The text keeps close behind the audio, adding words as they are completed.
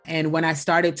And when I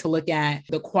started to look at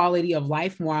the quality of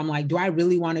life more, I'm like, do I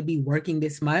really want to be working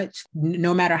this much?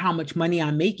 No matter how much money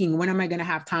I'm making, when am I going to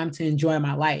have time to enjoy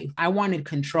my life? I wanted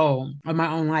control of my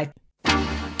own life.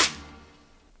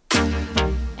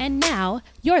 And now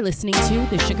you're listening to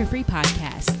the Sugar Free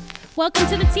Podcast. Welcome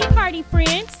to the tea party,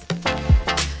 friends.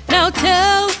 Now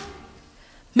tell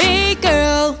me,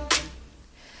 girl,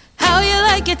 how you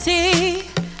like your tea.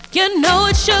 You know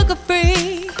it's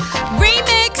sugar-free.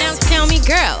 Remix. Now tell me,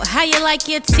 girl, how you like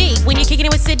your tea. When you're kicking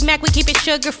it with Sid Mac, we keep it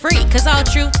sugar-free. Cause all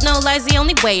truth, no lies, the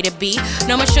only way to be.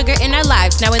 No more sugar in our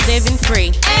lives, now we're living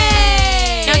free.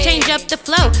 Hey! Now change up the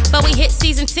flow. But we hit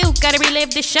season 2, gotta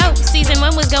relive the show. Season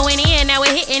 1 was going in, now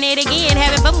we're hitting it again.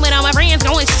 Having fun with all my friends,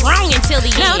 going strong until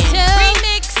the now end. Now tell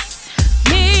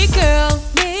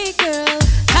me, girl,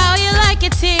 how you like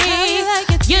your tea.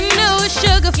 You know it's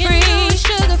sugar-free.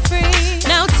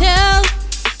 Now tell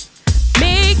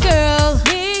me, girl,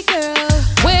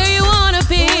 where you wanna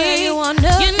be. You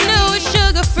know it's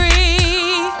sugar-free.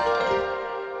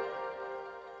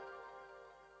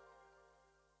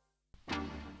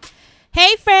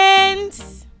 Hey,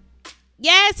 friends.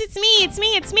 Yes, it's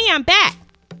me. I'm back.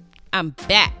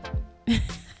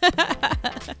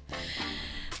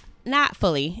 Not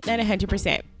fully, not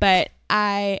 100%, but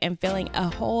I am feeling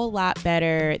a whole lot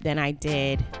better than I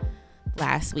did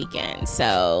last weekend.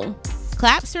 So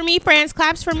claps for me, friends.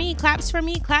 Claps for me.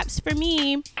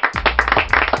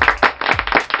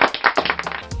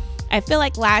 I feel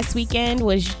like last weekend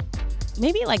was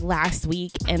maybe like last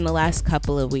week and the last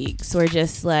couple of weeks were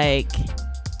just like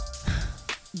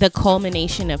the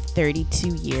culmination of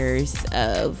 32 years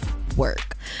of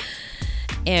work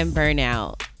and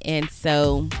burnout. And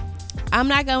so I'm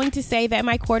not going to say that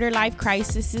my quarter life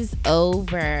crisis is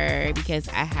over because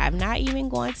I have not even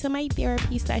gone to my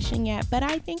therapy session yet, but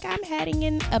I think I'm heading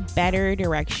in a better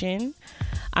direction.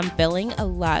 I'm feeling a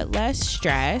lot less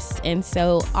stressed. And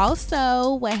so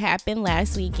also what happened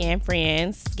last weekend,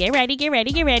 friends, get ready.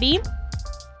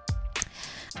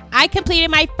 I completed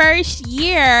my first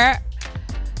year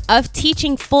of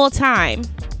teaching full time.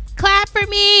 Clap for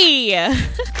me.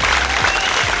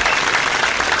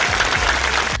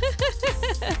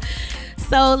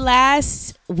 So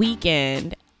last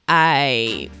weekend,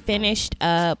 I finished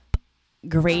up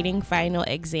grading final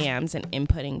exams and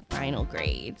inputting final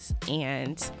grades.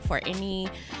 And for any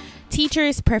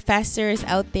teachers, professors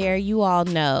out there, you all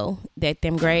know that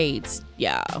them grades,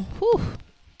 them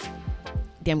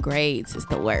grades is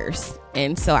the worst.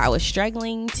 And so I was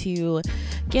struggling to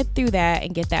get through that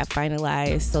and get that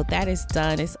finalized. So that is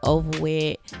done. It's over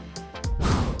with.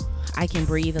 I can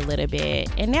breathe a little bit.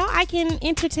 And now I can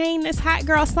entertain this hot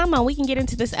girl summer. We can get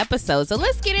into this episode. So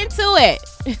let's get into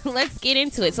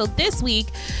it. So this week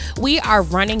we are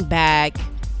running back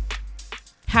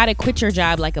how to quit your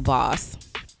job like a boss.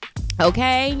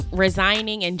 Okay,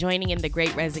 resigning and joining in the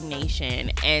Great Resignation.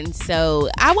 And so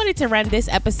I wanted to run this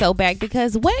episode back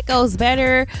because what goes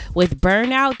better with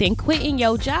burnout than quitting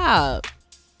your job?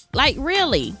 Like,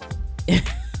 really?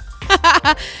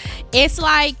 It's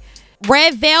like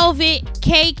red velvet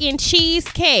cake and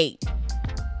cheesecake.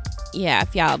 Yeah,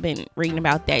 if y'all been reading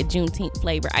about that Juneteenth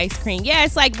flavor ice cream. Yeah,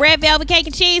 it's like red velvet cake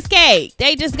and cheesecake.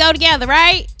 They just go together,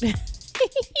 right?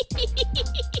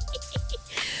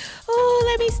 Oh,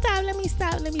 let me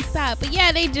stop. But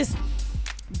yeah, they just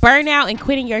burnout and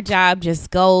quitting your job just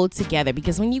go together,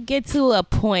 because when you get to a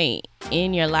point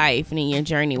in your life and in your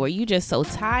journey where you just so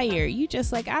tired, you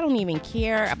just like, I don't even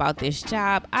care about this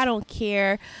job. I don't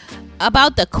care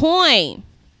about the coin.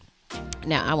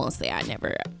 Now, I won't say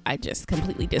I just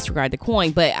completely disregard the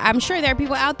coin, but I'm sure there are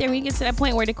people out there when you get to that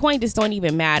point where the coin just don't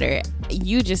even matter.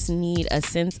 You just need a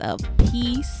sense of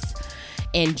peace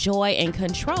and joy and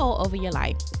control over your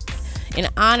life. In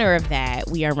honor of that,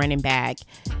 we are running back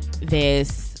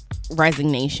this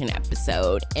resignation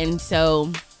episode. And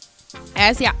so,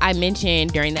 as I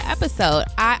mentioned during the episode,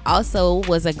 I also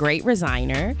was a great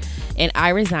resigner, and I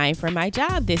resigned from my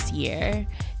job this year.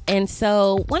 And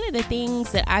so one of the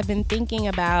things that I've been thinking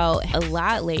about a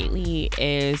lot lately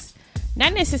is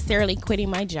not necessarily quitting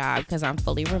my job because I'm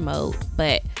fully remote,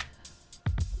 but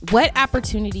what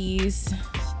opportunities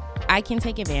I can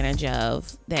take advantage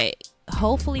of that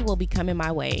hopefully will be coming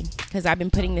my way, because I've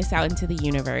been putting this out into the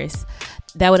universe,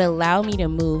 that would allow me to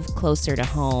move closer to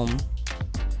home.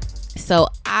 So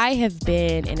I have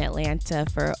been in Atlanta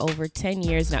for over 10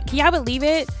 years now. Can y'all believe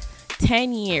it?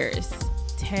 10 years.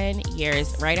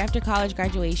 Right after college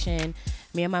graduation,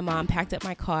 me and my mom packed up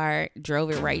my car,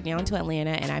 drove it right down to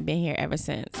Atlanta, and I've been here ever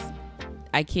since.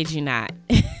 I kid you not.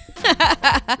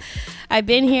 I've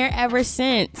been here ever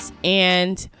since.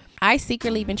 And I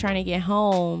secretly been trying to get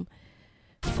home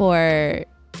for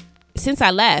since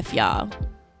I left, y'all.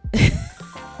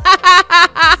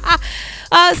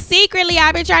 Secretly,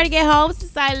 I've been trying to get home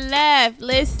since I left.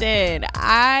 Listen,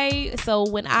 so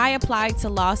when I applied to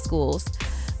law schools,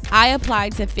 I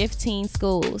applied to 15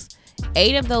 schools.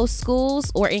 8 of those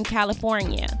schools were in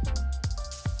California.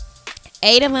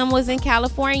 8 of them was in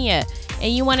California.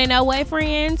 And you want to know what,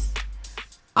 friends?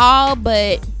 All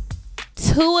but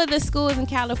 2 of the schools in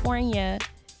California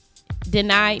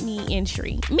denied me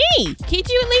entry. Me. Could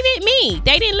you believe it? Me.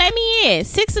 They didn't let me in.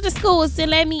 6 of the schools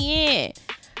didn't let me in.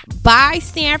 By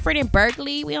Stanford and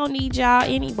Berkeley, we don't need y'all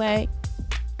anyway.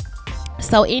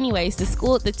 So anyways, the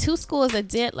 2 schools that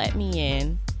did let me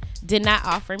in did not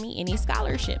offer me any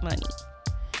scholarship money.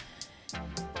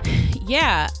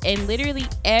 Yeah, and literally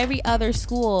every other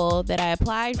school that I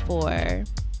applied for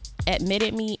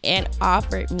admitted me and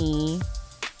offered me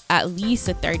at least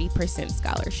a 30%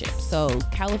 scholarship. So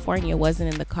California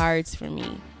wasn't in the cards for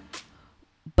me.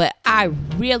 But I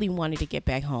really wanted to get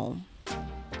back home.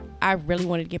 I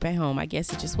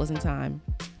guess it just wasn't time.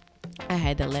 I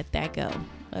had to let that go.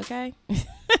 Okay.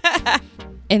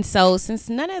 And so since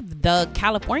none of the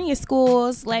California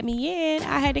schools let me in,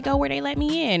 I had to go where they let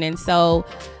me in. And so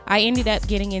I ended up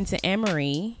getting into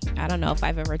Emory. I don't know if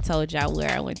I've ever told y'all where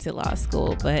I went to law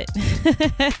school, but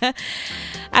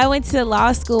I went to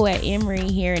law school at Emory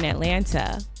here in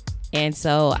Atlanta. And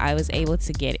so I was able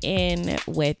to get in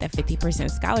with a 50%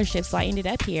 scholarship. So I ended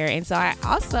up here. And so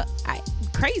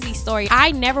crazy story.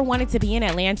 I never wanted to be in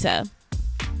Atlanta.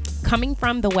 Coming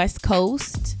from the West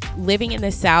Coast, living in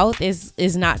the South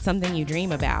is not something you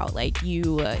dream about. Like,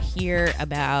 you hear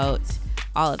about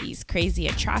all of these crazy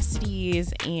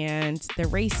atrocities and the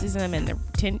racism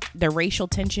and the racial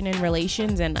tension in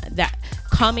relations, and that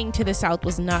coming to the South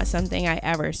was not something I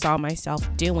ever saw myself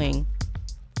doing.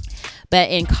 But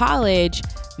in college,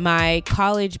 my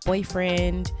college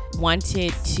boyfriend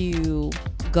wanted to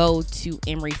go to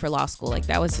Emory for law school. Like,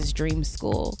 that was his dream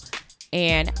school.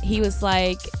 And he was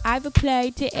like, I've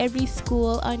applied to every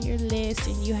school on your list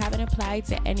and you haven't applied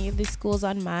to any of the schools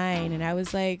on mine. And I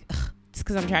was like, it's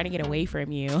because I'm trying to get away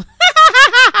from you. But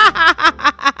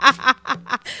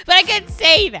I couldn't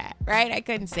say that, right? I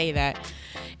couldn't say that.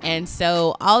 And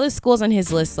so all the schools on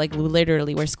his list, like,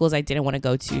 literally were schools I didn't want to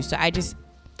go to. So I just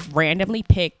randomly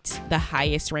picked the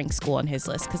highest ranked school on his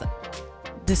list, because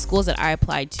the schools that I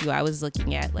applied to, I was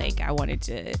looking at, like, I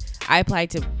applied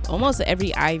to almost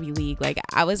every Ivy League. Like,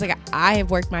 I was like, I have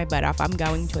worked my butt off. I'm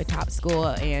going to a top school.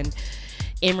 And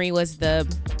Emory was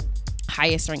the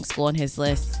highest ranked school on his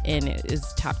list, and it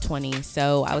is top 20.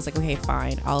 So I was like, okay,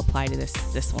 fine. I'll apply to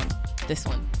this one.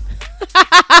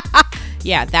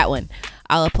 Yeah, that one.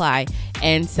 I'll apply.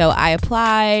 And so I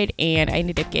applied, and I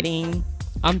ended up getting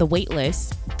on the wait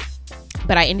list.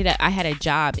 But I had a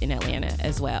job in Atlanta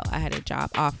as well. I had a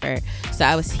job offer. So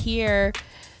I was here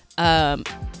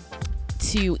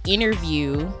to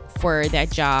interview for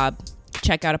that job,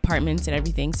 check out apartments and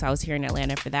everything. So I was here in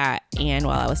Atlanta for that. And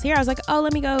while I was here, I was like, oh,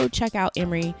 let me go check out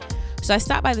Emory. So I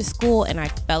stopped by the school and I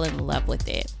fell in love with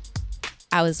it.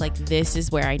 I was like, this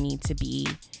is where I need to be.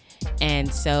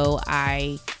 And so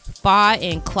I fought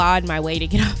and clawed my way to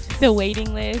get off the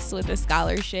waiting list with a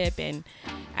scholarship. And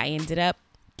I ended up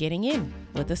getting in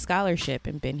with a scholarship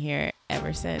and been here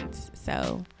ever since.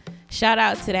 So shout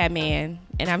out to that man.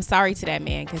 And I'm sorry to that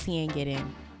man because he ain't get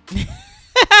in.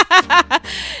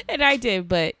 And I did,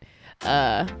 but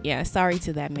yeah, sorry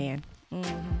to that man.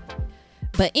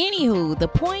 But anywho, the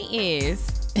point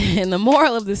is, and the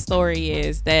moral of the story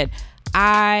is that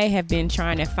I have been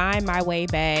trying to find my way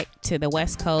back to the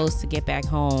West Coast to get back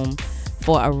home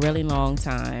for a really long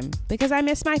time because I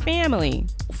miss my family.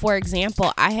 For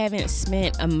example, I haven't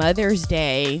spent a Mother's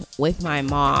Day with my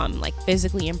mom, like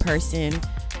physically in person,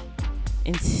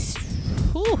 in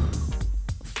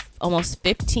almost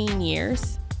 15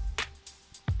 years.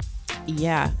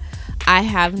 Yeah, I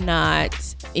have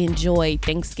not enjoyed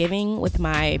Thanksgiving with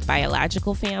my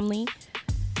biological family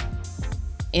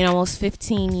in almost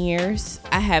 15 years.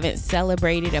 I haven't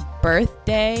celebrated a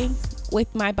birthday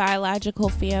with my biological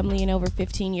family in over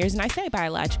 15 years. And I say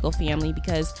biological family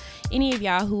because any of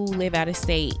y'all who live out of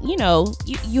state, you know,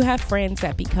 you have friends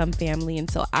that become family.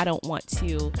 And so I don't want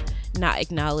to not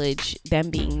acknowledge them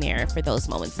being there for those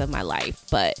moments of my life.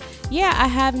 But yeah, I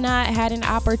have not had an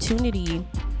opportunity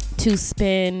to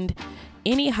spend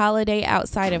any holiday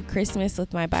outside of Christmas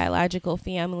with my biological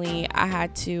family. I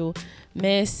had to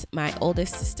miss my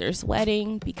oldest sister's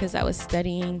wedding because I was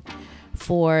studying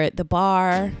for the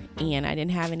bar and I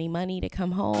didn't have any money to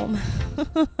come home.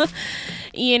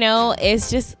 You know, it's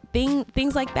just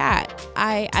things like that.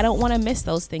 I don't want to miss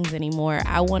those things anymore.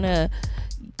 I want to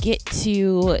get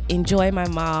to enjoy my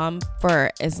mom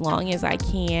for as long as I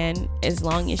can, as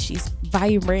long as she's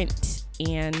vibrant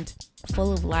and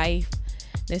full of life.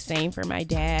 The same for my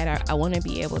dad. I want to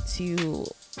be able to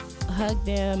hug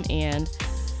them, and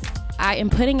I am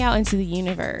putting out into the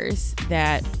universe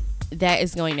that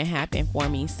is going to happen for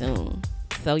me soon.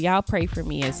 So y'all pray for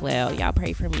me as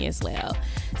well.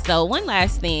 So one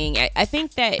last thing, I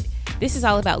think that this is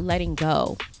all about letting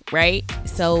go, right?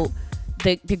 So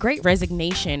the great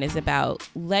resignation is about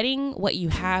letting what you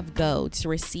have go to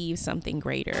receive something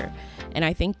greater. And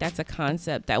I think that's a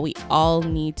concept that we all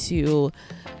need to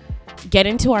get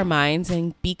into our minds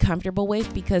and be comfortable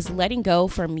with, because letting go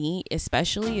for me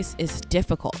especially is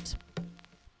difficult.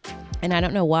 And I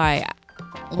don't know why.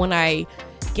 When I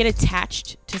get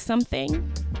attached to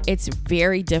something, it's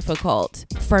very difficult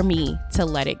for me to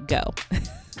let it go.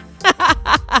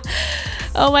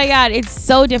 Oh my God, it's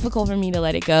so difficult for me to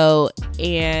let it go.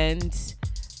 And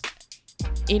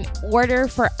in order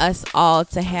for us all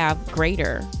to have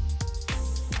greater,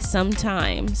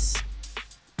 sometimes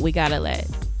we gotta let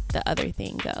the other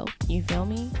thing go. You feel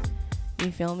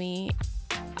me?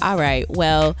 All right.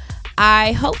 Well,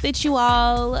 I hope that you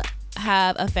all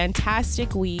have a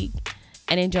fantastic week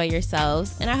and enjoy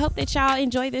yourselves. And I hope that y'all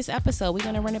enjoy this episode. We're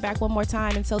going to run it back one more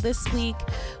time. And so this week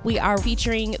we are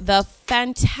featuring the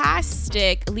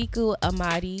fantastic Liku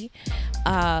Amadi,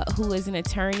 who is an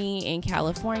attorney in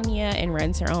California and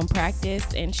runs her own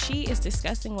practice. And she is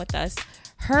discussing with us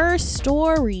her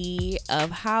story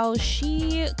of how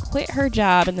she quit her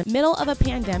job in the middle of a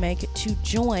pandemic to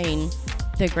join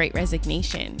the Great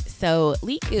Resignation. So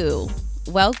Liku,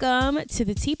 welcome to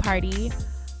the Tea Party.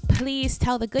 Please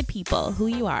tell the good people who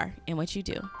you are and what you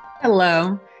do.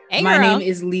 Hello. Hey, My girl. name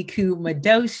is Liku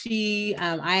Madoshi.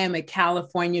 I am a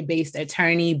California-based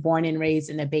attorney born and raised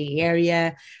in the Bay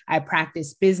Area. I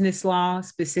practice business law.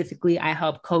 Specifically, I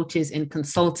help coaches and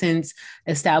consultants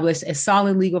establish a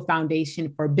solid legal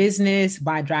foundation for business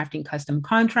by drafting custom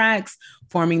contracts,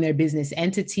 forming their business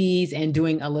entities, and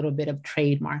doing a little bit of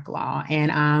trademark law.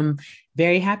 And I'm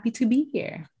very happy to be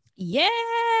here.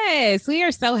 Yes, we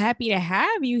are so happy to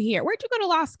have you here. Where'd you go to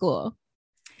law school?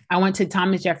 I went to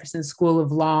Thomas Jefferson School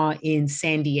of Law in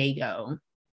San Diego.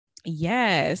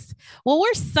 Yes. Well,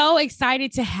 we're so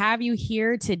excited to have you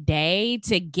here today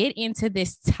to get into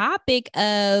this topic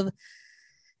of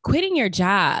quitting your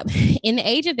job in the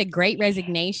age of the Great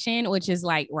Resignation, which is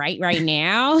like right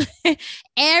now.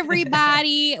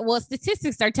 Everybody, well,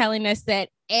 statistics are telling us that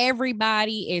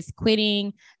everybody is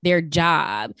quitting their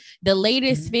job. The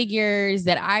latest figures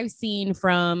that I've seen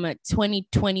from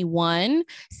 2021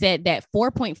 said that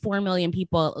 4.4 million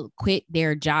people quit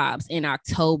their jobs in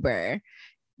October.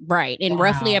 Right. And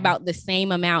roughly about the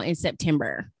same amount in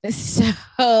September.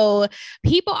 So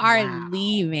people are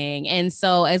leaving. And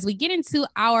so as we get into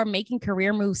our Making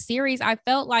Career Move series, I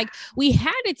felt like we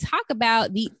had to talk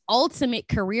about the ultimate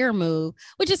career move,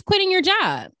 which is quitting your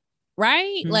job.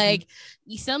 Right. Like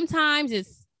sometimes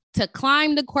it's to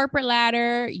climb the corporate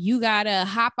ladder. You got to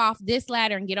hop off this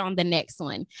ladder and get on the next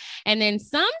one. And then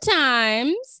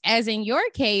sometimes, as in your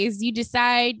case, you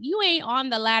decide you ain't on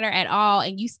the ladder at all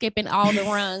and you skipping all the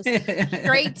rungs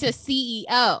straight to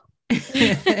CEO.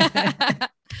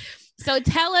 So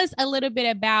tell us a little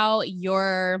bit about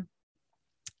your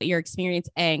experience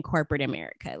in corporate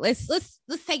America. Let's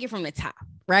take it from the top,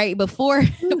 right? Before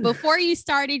you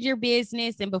started your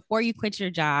business and before you quit your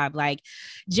job, like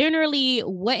generally,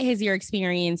 what has your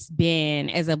experience been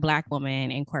as a Black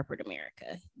woman in corporate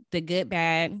America? The good,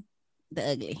 bad, the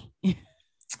ugly.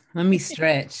 Let me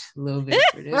stretch a little bit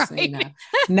for this. Right. You know.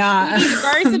 Nah. We need to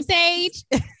burn some sage.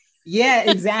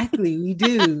 Yeah, exactly. We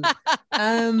do.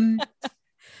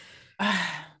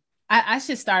 I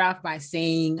should start off by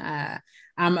saying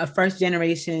I'm a first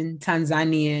generation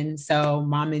Tanzanian. So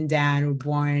mom and dad were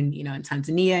born, in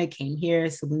Tanzania, came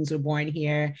here, siblings were born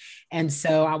here. And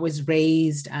so I was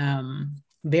raised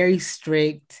very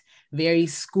strict, very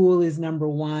school is number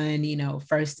one,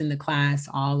 first in the class,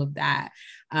 all of that.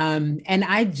 And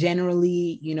I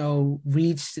generally,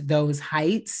 reached those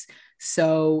heights.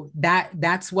 So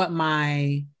that's what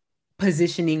my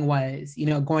positioning was,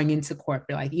 going into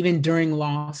corporate, like even during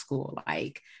law school,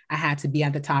 like I had to be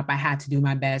at the top. I had to do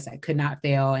my best. I could not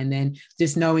fail. And then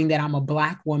just knowing that I'm a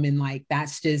Black woman, like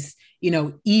that's just,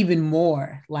 even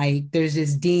more like there's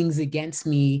just dings against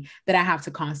me that I have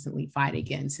to constantly fight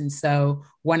against. And so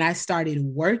when I started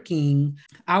working,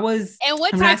 what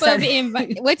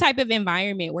type of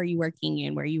environment were you working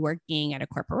in? Were you working at a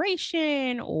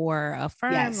corporation or a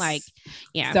firm? Yes. Like,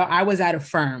 yeah. So I was at a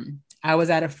firm. I was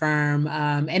at a firm,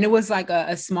 and it was like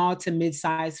a small to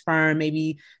mid-sized firm,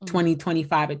 maybe 20,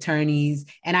 25 attorneys.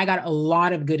 And I got a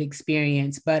lot of good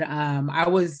experience, but I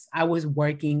was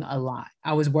working a lot.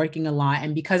 I was working a lot.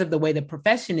 And because of the way the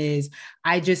profession is,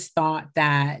 I just thought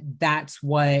that that's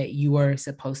what you were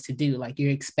supposed to do. Like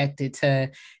you're expected to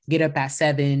get up at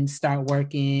 7, start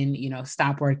working,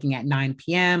 stop working at 9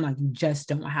 p.m. Like you just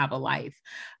don't have a life.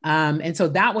 And so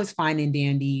that was fine and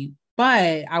dandy,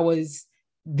 but I was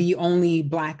the only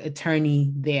Black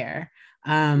attorney there.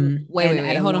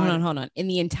 Wait. Hold on. In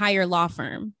the entire law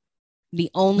firm, the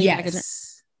only Black attorney.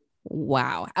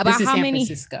 Wow. About how many?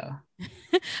 Francisco.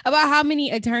 About how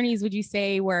many attorneys would you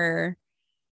say were?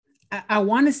 I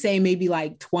want to say maybe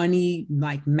like 20,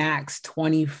 like max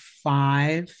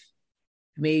 25.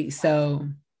 Maybe so.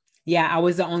 Yeah, I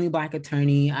was the only Black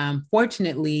attorney.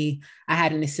 Fortunately, I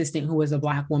had an assistant who was a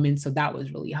Black woman, so that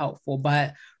was really helpful.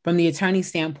 But from the attorney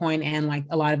standpoint and like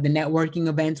a lot of the networking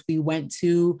events we went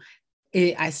to,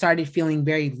 I started feeling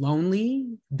very lonely,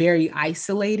 very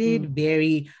isolated,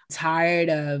 very tired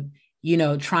of,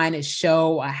 trying to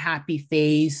show a happy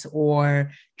face or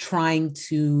trying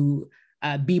to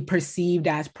be perceived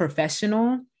as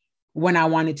professional when I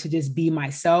wanted to just be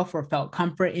myself or felt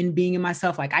comfort in being in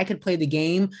myself. Like I could play the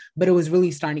game, but it was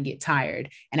really starting to get tired.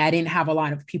 And I didn't have a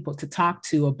lot of people to talk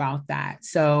to about that.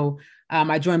 So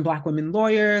I joined Black women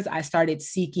lawyers. I started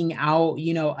seeking out,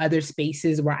 other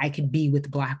spaces where I could be with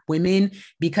Black women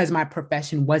because my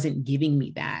profession wasn't giving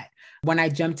me that. When I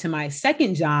jumped to my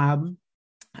second job,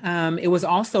 it was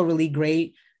also really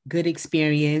great, good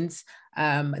experience.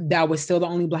 That was still the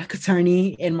only Black attorney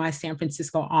in my San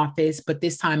Francisco office, but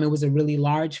this time it was a really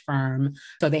large firm.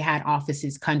 So they had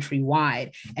offices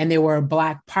countrywide, and there were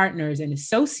Black partners and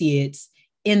associates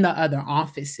in the other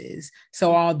offices.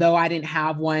 So although I didn't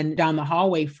have one down the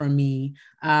hallway from me,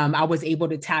 I was able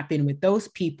to tap in with those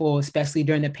people, especially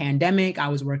during the pandemic. I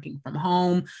was working from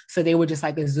home. So they were just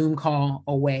like a Zoom call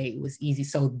away. It was easy.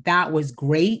 So that was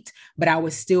great, but I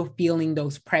was still feeling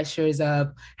those pressures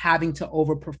of having to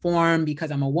overperform because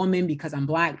I'm a woman, because I'm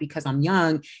Black, because I'm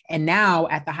young. And now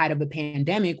at the height of the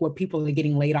pandemic, where people are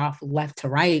getting laid off left to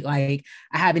right, like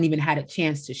I haven't even had a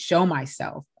chance to show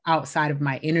myself outside of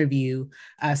my interview.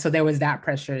 So there was that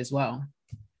pressure as well.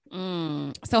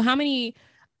 So how many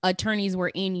attorneys were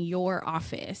in your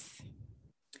office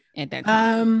at that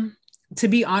time? To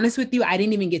be honest with you, I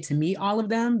didn't even get to meet all of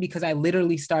them because I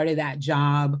literally started that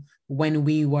job when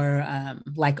we were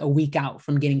like a week out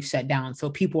from getting shut down.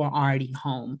 So people are already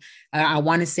home. I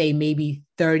want to say maybe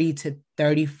 30 to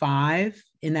 35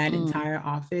 in that entire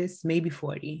office, maybe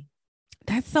 40.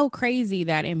 That's so crazy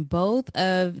that in both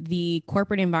of the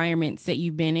corporate environments that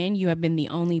you've been in, you have been the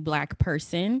only Black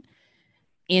person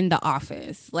in the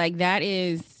office. Like that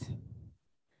is,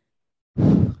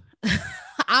 listen,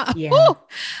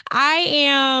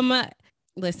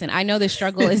 I know the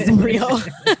struggle is real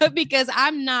because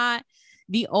I'm not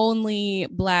the only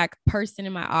Black person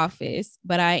in my office,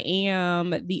 but I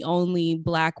am the only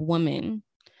Black woman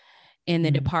in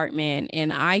the department.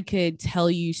 And I could tell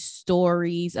you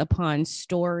stories upon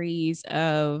stories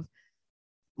of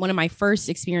one of my first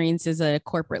experiences as a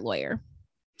corporate lawyer.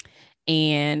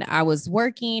 And I was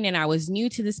working and I was new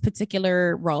to this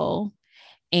particular role.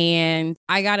 And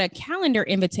I got a calendar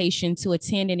invitation to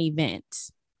attend an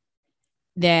event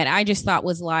that I just thought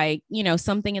was like,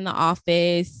 something in the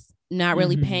office, not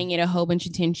really paying it a whole bunch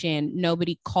of attention.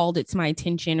 Nobody called it to my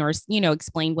attention or,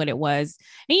 explained what it was.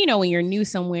 And, when you're new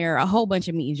somewhere, a whole bunch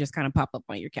of meetings just kind of pop up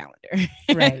on your calendar.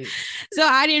 Right. So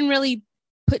I didn't really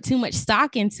put too much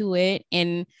stock into it.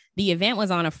 And the event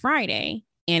was on a Friday.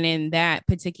 And in that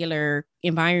particular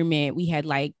environment, we had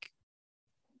like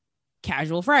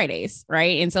casual Fridays,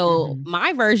 right? And so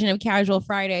my version of casual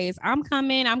Fridays, I'm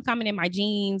coming in my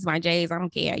jeans, my J's. I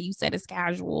don't care. You said it's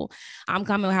casual. I'm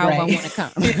coming however I want to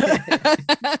come.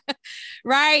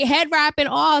 Right? Head wrap and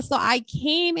all. So I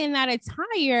came in that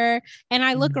attire and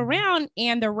I look around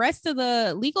and the rest of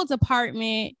the legal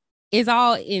department is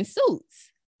all in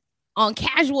suits on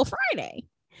casual Friday.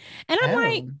 And I'm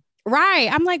like, right.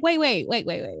 I'm like, wait.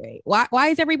 Why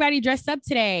is everybody dressed up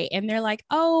today? And they're like,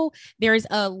 oh, there's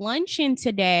a luncheon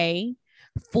today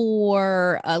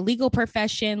for a legal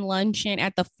profession luncheon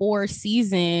at the Four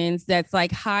Seasons. That's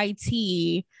like high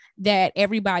tea that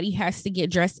everybody has to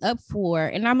get dressed up for.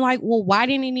 And I'm like, well, why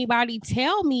didn't anybody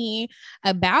tell me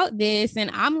about this? And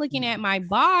I'm looking at my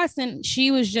boss and she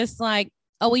was just like,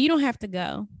 oh, well, you don't have to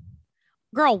go.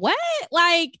 Girl, what?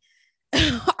 Like,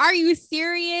 Are you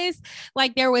serious?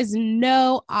 Like there was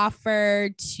no offer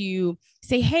to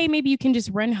say, hey, maybe you can just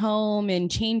run home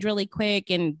and change really quick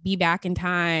and be back in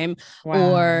time.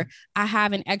 Wow. Or I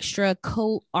have an extra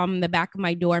coat on the back of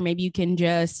my door. Maybe you can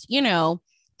just,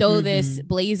 throw this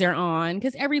blazer on,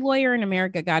 because every lawyer in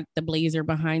America got the blazer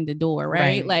behind the door,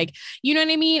 right? Like, you know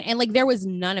what I mean? And like, there was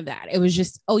none of that. It was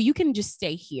just, oh, you can just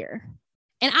stay here.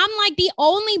 And I'm like the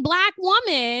only Black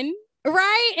woman,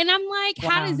 right? And I'm like,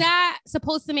 how does that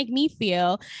supposed to make me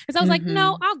feel? And so I was like,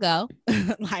 no, I'll go.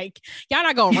 Like, y'all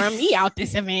not gonna run me out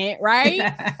this event, right?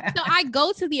 So I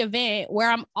go to the event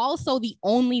where I'm also the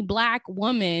only Black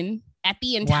woman at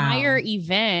the entire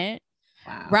event.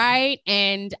 Wow. Right.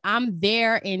 And I'm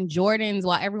there in Jordans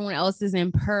while everyone else is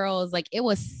in pearls. Like, it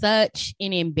was such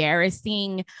an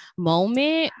embarrassing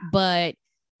moment, but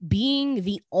being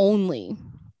the only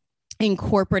in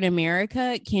corporate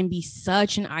America can be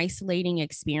such an isolating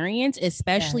experience,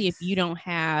 especially if you don't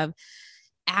have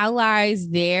allies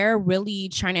there really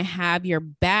trying to have your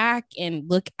back and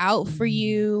look out for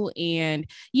you. And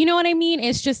you know what I mean?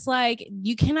 It's just like,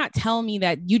 you cannot tell me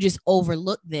that you just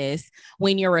overlook this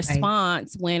when your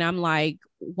response, when I'm like,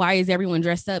 why is everyone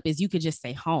dressed up, is you could just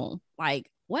stay home. Like,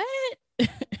 what?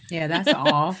 Yeah, that's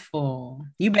awful.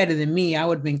 You better than me. I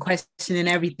would have been questioning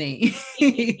everything.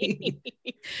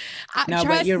 No,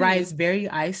 but you're right. It's very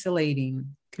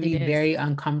isolating. It can be very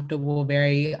uncomfortable,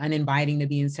 very uninviting to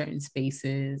be in certain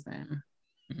spaces.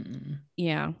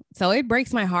 Yeah. So it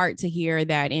breaks my heart to hear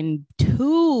that in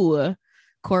 2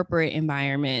 corporate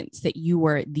environments that you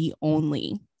were the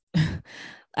only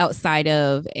outside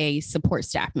of a support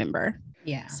staff member.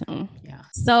 Yeah.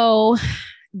 So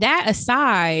that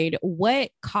aside, what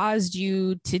caused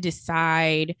you to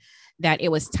decide that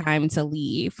it was time to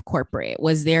leave corporate?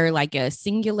 Was there like a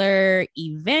singular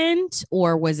event,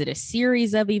 or was it a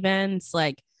series of events?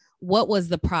 Like, what was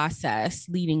the process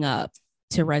leading up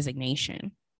to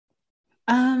resignation?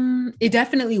 It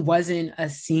definitely wasn't a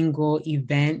single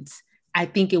event. I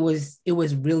think it was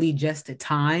really just the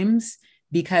times,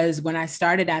 because when I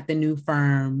started at the new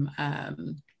firm,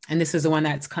 and this is the one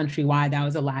that's countrywide, that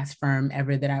was the last firm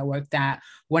ever that I worked at.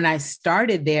 When I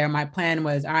started there, my plan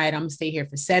was, all right, I'm gonna stay here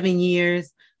for 7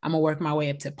 years. I'm gonna work my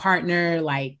way up to partner.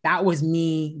 Like, that was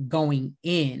me going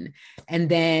in. And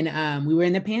then we were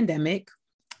in the pandemic.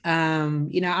 I'm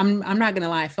not gonna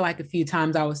lie. I feel like a few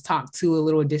times I was talked to a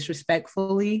little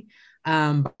disrespectfully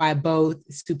by both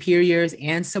superiors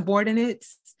and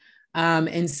subordinates.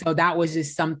 And so that was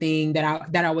just something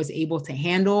that I was able to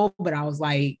handle. But I was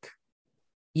like,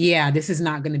 yeah, this is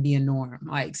not going to be a norm.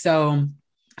 Like, so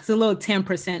it's a little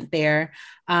 10% there.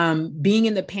 Being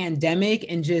in the pandemic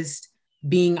and just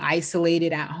being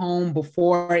isolated at home.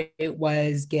 Before, it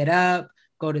was get up,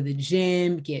 go to the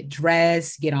gym, get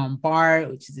dressed, get on BART,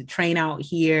 which is a train out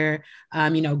here,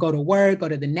 go to work, go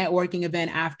to the networking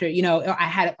event after. I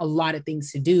had a lot of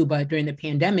things to do, but during the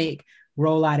pandemic,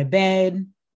 roll out of bed,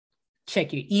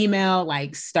 check your email,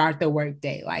 like start the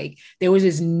workday. Like, there was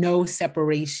just no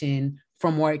separation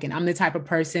from work. And I'm the type of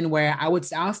person where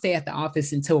I'll stay at the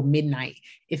office until midnight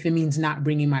if it means not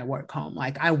bringing my work home.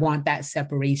 Like, I want that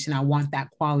separation. I want that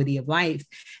quality of life.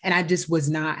 And I just was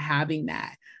not having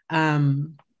that.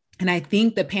 And I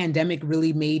think the pandemic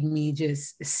really made me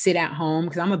just sit at home,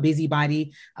 because I'm a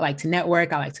busybody. I like to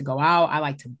network. I like to go out. I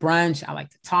like to brunch. I like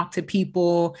to talk to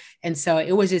people. And so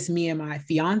it was just me and my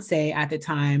fiance at the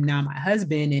time, now my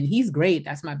husband, and he's great.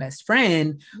 That's my best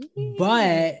friend.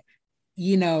 But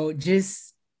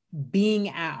just being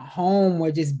at home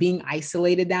or just being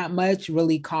isolated that much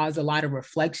really caused a lot of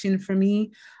reflection for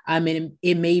me. And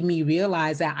it made me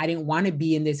realize that I didn't want to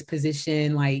be in this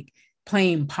position, like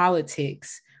playing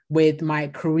politics with my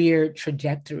career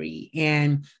trajectory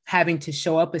and having to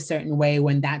show up a certain way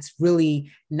when that's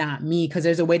really not me. Because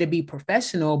there's a way to be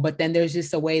professional, but then there's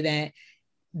just a way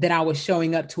that I was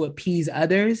showing up to appease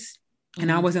others. And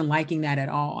I wasn't liking that at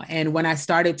all. And when I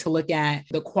started to look at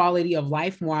the quality of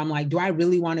life more, I'm like, do I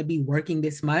really want to be working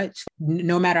this much?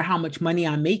 No matter how much money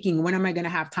I'm making, when am I going to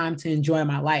have time to enjoy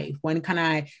my life? When can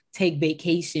I take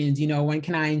vacations? When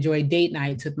can I enjoy date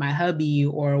nights with my hubby?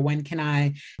 Or when can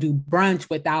I do brunch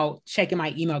without checking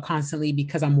my email constantly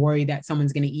because I'm worried that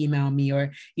someone's going to email me,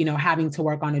 or, having to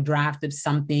work on a draft of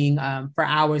something for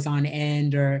hours on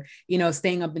end, or,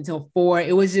 staying up until 4.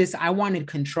 It was just, I wanted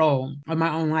control of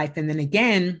my own life. And then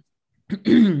again,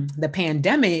 the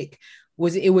pandemic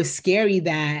it was scary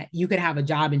that you could have a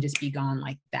job and just be gone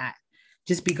like that.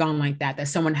 That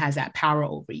someone has that power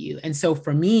over you. And so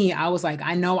for me, I was like,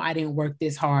 I know I didn't work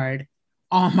this hard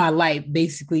all my life,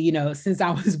 basically, since I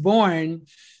was born,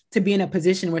 to be in a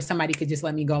position where somebody could just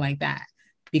let me go like that.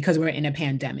 because we're in a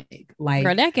pandemic. Like,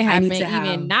 girl, that can I happen need to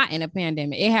even not in a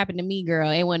pandemic. It happened to me, girl.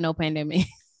 It wasn't no pandemic.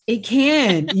 It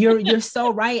can. You're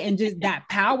so right. And just that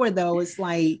power though, it's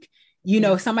like,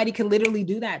 somebody could literally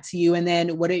do that to you. And then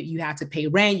you have to pay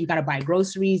rent, you got to buy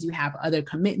groceries, you have other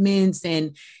commitments.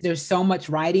 And there's so much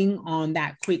riding on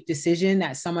that quick decision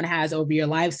that someone has over your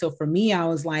life. So for me, I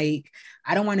was like,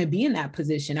 I don't want to be in that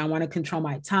position. I want to control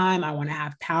my time. I want to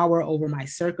have power over my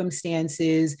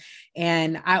circumstances.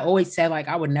 And I always said, like,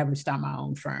 I would never start my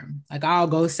own firm. Like, I'll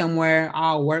go somewhere,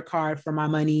 I'll work hard for my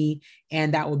money,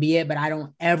 and that will be it. But I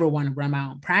don't ever want to run my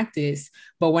own practice.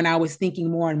 But when I was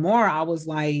thinking more and more, I was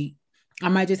like, I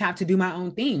might just have to do my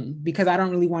own thing because I don't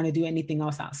really want to do anything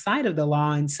else outside of the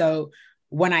law. And so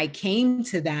when I came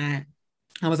to that,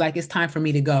 I was like, it's time for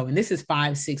me to go. And this is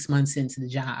 5-6 months into the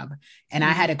job. And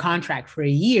I had a contract for a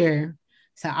year.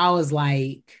 So I was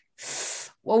like,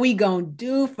 what we gonna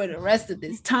do for the rest of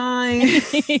this time?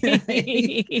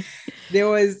 Like, there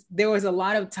was a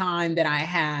lot of time that I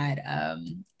had.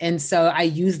 And so I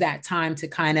used that time to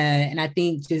and I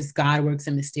think just God works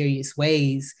in mysterious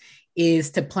ways,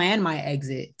 is to plan my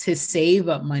exit, to save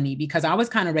up money, because I was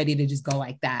kind of ready to just go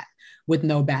like that with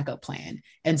no backup plan.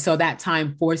 And so that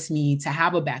time forced me to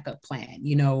have a backup plan.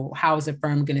 How is a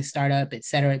firm going to start up, et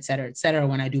cetera, et cetera, et cetera,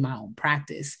 when I do my own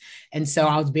practice. And so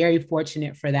I was very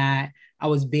fortunate for that. I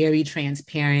was very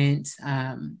transparent,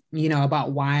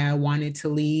 about why I wanted to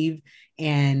leave.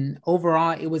 And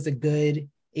overall, it was a good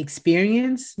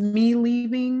experience, me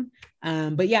leaving.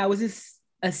 But yeah, it was just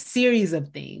a series of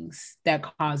things that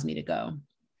caused me to go.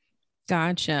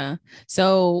 Gotcha.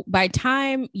 So by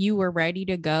time you were ready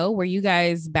to go, were you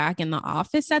guys back in the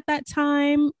office at that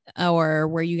time, or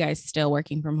were you guys still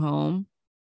working from home?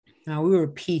 No, we were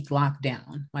peak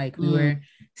lockdown. Like, we were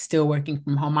still working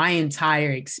from home. My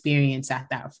entire experience at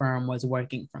that firm was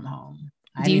working from home.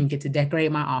 I didn't even get to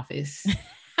decorate my office.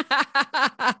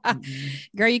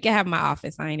 Girl, you can have my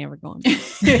office. I ain't ever going.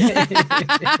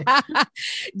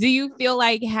 Do you feel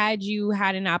like, had you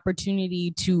had an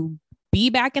opportunity to be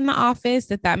back in the office,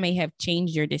 that may have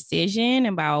changed your decision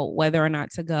about whether or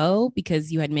not to go?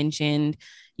 Because you had mentioned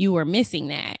you were missing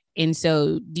that. And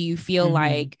so do you feel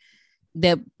like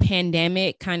the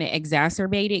pandemic kind of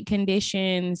exacerbated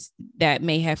conditions that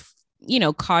may have,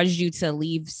 caused you to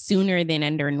leave sooner than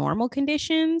under normal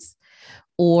conditions?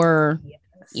 Or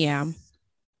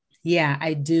Yeah,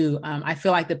 I do. I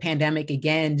feel like the pandemic,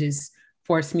 again, just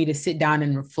forced me to sit down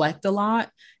and reflect a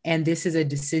lot. And this is a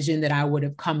decision that I would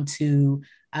have come to,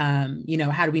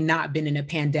 had we not been in a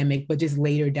pandemic, but just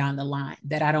later down the line,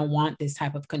 that I don't want this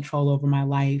type of control over my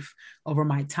life, over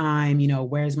my time.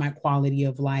 Where's my quality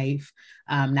of life?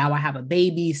 Now I have a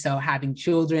baby. So having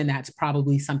children, that's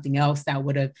probably something else that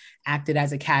would have acted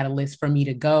as a catalyst for me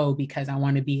to go, because I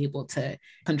want to be able to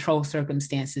control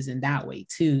circumstances in that way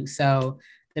too. So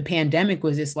the pandemic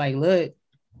was just like, look,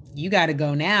 you got to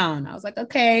go now. And I was like,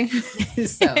 okay.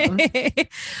 So,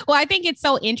 well, I think it's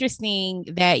so interesting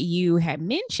that you had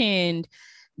mentioned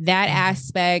that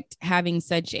aspect having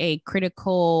such a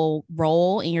critical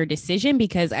role in your decision,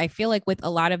 because I feel like with a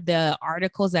lot of the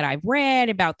articles that I've read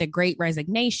about the Great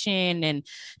Resignation and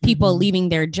people leaving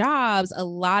their jobs, a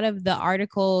lot of the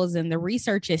articles and the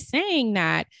research is saying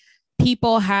that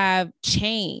people have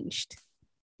changed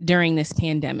during this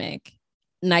pandemic.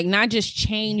 Like, not just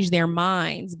change their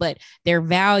minds, but their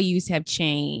values have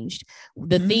changed.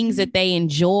 The things that they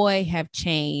enjoy have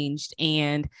changed,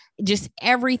 and just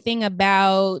everything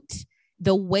about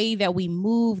the way that we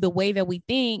move, the way that we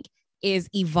think is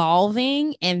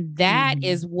evolving. And that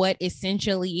is what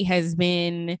essentially has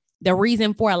been the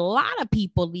reason for a lot of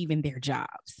people leaving their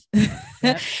jobs.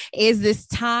 Is this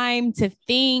time to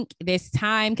think, this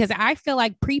time, because I feel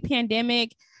like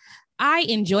pre-pandemic, I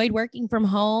enjoyed working from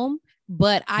home,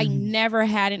 but I never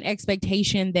had an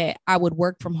expectation that I would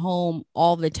work from home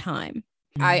all the time.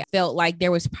 I felt like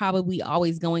there was probably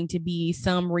always going to be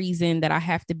some reason that I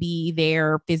have to be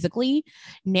there physically.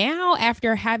 Now,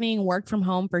 after having worked from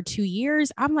home for 2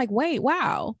 years, I'm like, wait,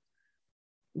 wow,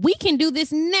 we can do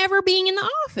this never being in the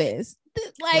office.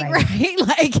 Right?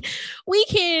 Like, we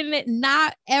can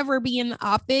not ever be in the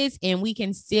office and we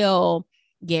can still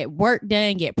get work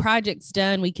done, get projects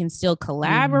done. We can still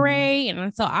collaborate.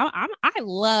 And so I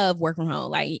love working from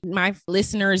home. Like, my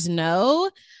listeners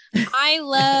know, I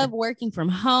love working from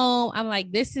home. I'm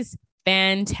like, this is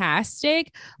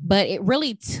fantastic. But it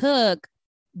really took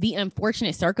the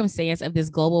unfortunate circumstance of this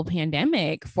global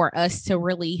pandemic for us to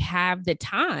really have the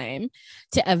time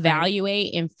to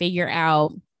evaluate and figure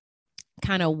out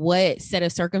kind of what set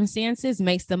of circumstances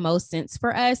makes the most sense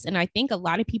for us. And I think a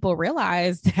lot of people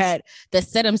realize that the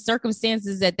set of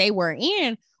circumstances that they were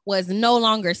in was no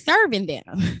longer serving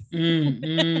them.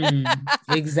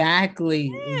 Exactly.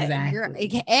 Girl,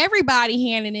 everybody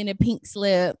handing in a pink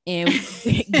slip and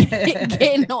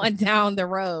getting on down the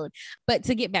road. But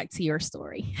to get back to your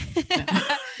story.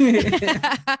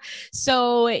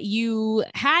 So you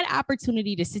had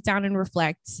opportunity to sit down and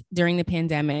reflect during the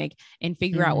pandemic and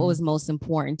figure out what was most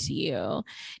important to you.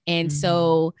 And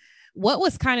so what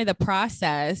was kind of the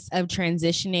process of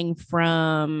transitioning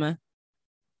from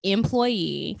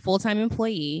full-time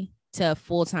employee to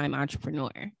full-time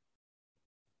entrepreneur?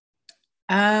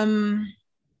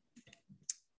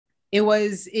 It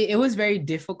was very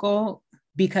difficult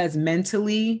because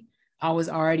mentally I was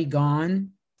already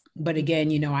gone. But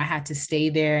again, I had to stay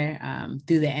there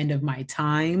through the end of my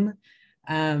time.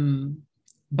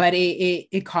 But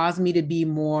it caused me to be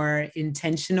more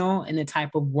intentional in the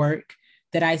type of work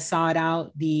that I sought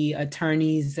out, the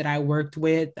attorneys that I worked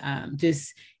with,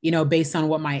 just, based on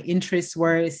what my interests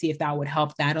were, see if that would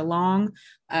help that along.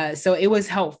 So it was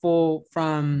helpful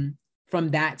from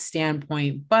that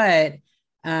standpoint. But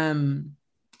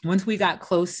once we got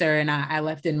closer, and I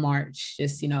left in March,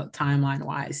 just, timeline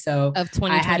wise. So of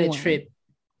 2021. I had a trip.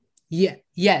 Yeah.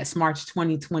 Yes. March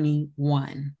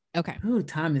 2021. Okay. Ooh,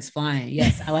 time is flying.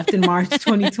 Yes. I left in March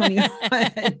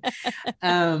 2021.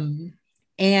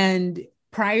 And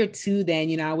prior to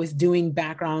then, I was doing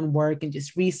background work and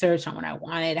just research on what I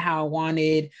wanted, how I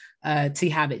wanted to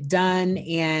have it done.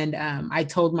 And I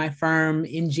told my firm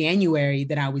in January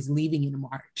that I was leaving in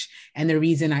March. And the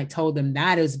reason I told them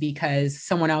that is because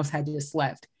someone else had just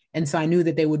left. And so I knew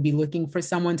that they would be looking for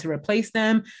someone to replace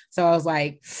them. So I was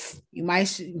like, you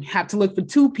might have to look for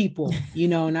two people,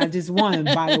 not just one,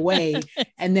 by the way.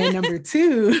 And then number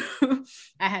two,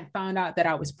 I had found out that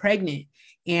I was pregnant.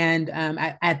 And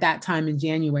at that time in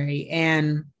January,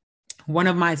 and one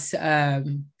of my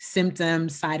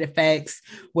symptoms, side effects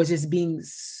was just being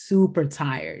super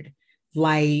tired,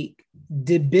 like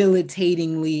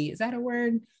debilitatingly, is that a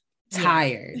word?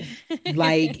 Tired.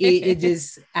 Like it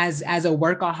just, as a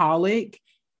workaholic,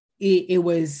 it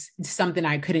was something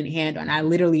I couldn't handle. And I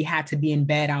literally had to be in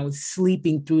bed. I was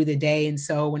sleeping through the day. And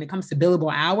so when it comes to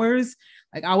billable hours,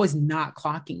 like I was not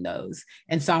clocking those.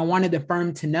 And so I wanted the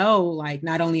firm to know, like,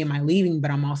 not only am I leaving, but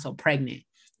I'm also pregnant.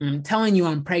 And I'm telling you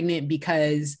I'm pregnant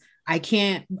because I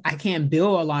can't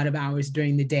bill a lot of hours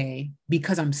during the day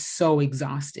because I'm so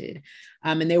exhausted.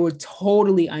 And they were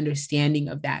totally understanding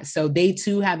of that. So they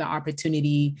too had the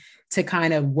opportunity to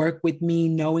kind of work with me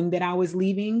knowing that I was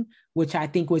leaving, which I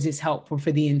think was just helpful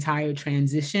for the entire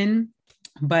transition.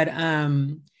 But,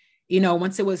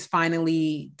 once it was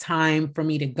finally time for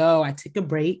me to go, I took a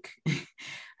break.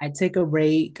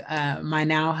 My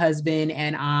now husband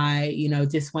and I,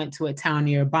 just went to a town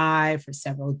nearby for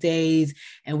several days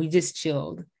and we just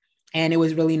chilled. And it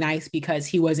was really nice because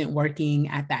he wasn't working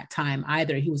at that time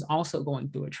either. He was also going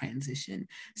through a transition.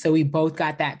 So we both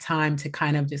got that time to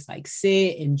kind of just like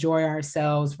sit, enjoy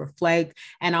ourselves, reflect,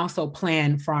 and also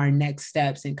plan for our next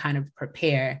steps and kind of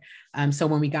prepare. So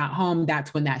when we got home,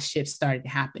 that's when that shift started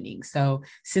happening. So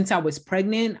since I was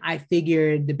pregnant, I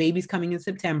figured the baby's coming in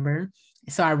September.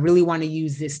 So I really want to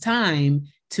use this time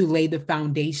to lay the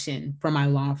foundation for my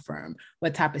law firm,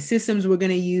 what type of systems we're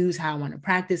going to use, how I want to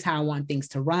practice, how I want things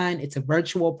to run. It's a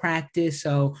virtual practice.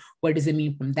 So what does it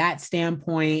mean from that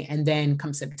standpoint? And then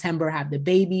come September, have the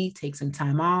baby, take some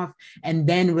time off, and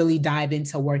then really dive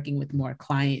into working with more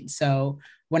clients. So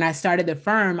when I started the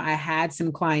firm, I had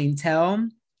some clientele,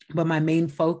 but my main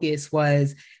focus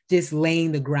was just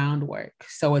laying the groundwork.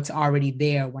 So it's already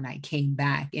there when I came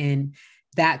back. And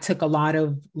that took a lot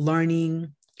of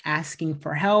learning, asking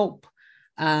for help,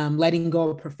 letting go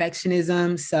of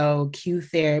perfectionism. So Q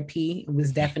therapy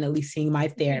was definitely seeing my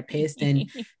therapist, and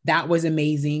that was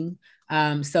amazing.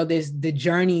 So there's the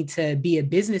journey to be a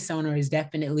business owner is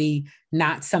definitely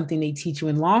not something they teach you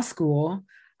in law school.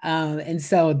 And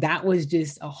so that was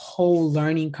just a whole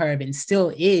learning curve and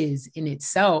still is in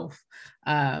itself.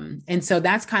 And so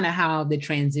that's kind of how the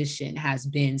transition has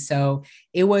been. So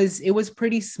it was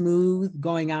pretty smooth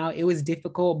going out. It was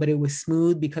difficult, but it was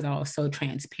smooth because I was so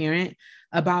transparent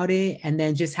about it. And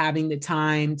then just having the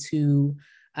time to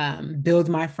build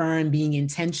my firm, being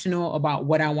intentional about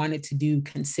what I wanted to do,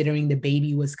 considering the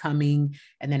baby was coming,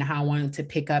 and then how I wanted to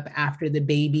pick up after the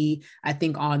baby. I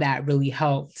think all that really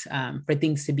helped for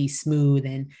things to be smooth.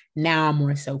 And now I'm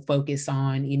more so focused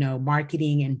on,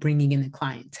 marketing and bringing in the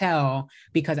clientele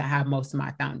because I have most of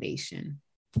my foundation.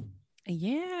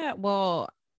 Yeah, well,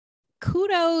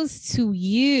 kudos to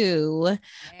you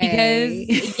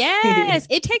because yes,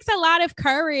 it takes a lot of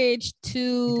courage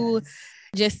to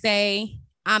just say,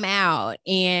 I'm out.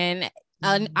 And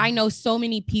I know so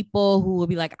many people who will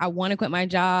be like, I want to quit my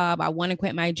job. I want to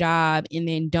quit my job, and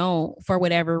then don't for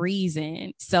whatever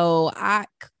reason. So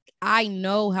I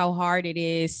know how hard it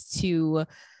is to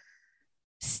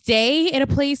stay at a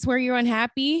place where you're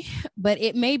unhappy, but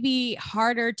it may be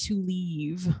harder to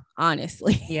leave,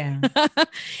 honestly. Yeah.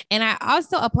 And I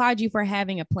also applaud you for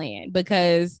having a plan,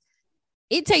 because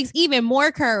it takes even more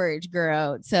courage,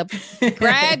 girl, to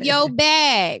grab your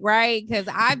bag, right? Because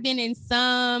I've been in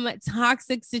some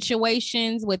toxic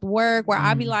situations with work where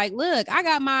I'll be like, look, I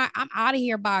got I'm out of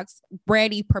here box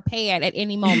ready, prepared at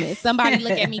any moment. If somebody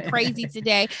look at me crazy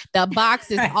today, the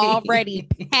box is already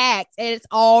packed and it's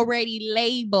already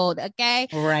labeled, okay?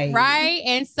 Right?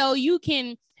 And so you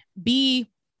can be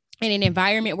in an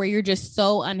environment where you're just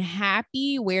so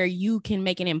unhappy, where you can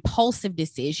make an impulsive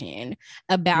decision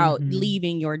about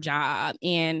leaving your job.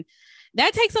 And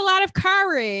that takes a lot of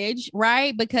courage,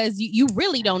 right? Because you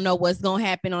really don't know what's going to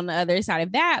happen on the other side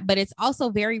of that. But it's also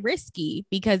very risky,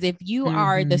 because if you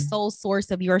are the sole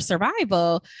source of your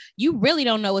survival, you really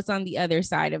don't know what's on the other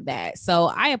side of that. So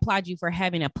I applaud you for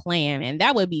having a plan. And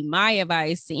that would be my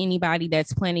advice to anybody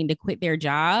that's planning to quit their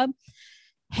job.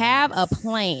 Have a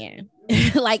plan.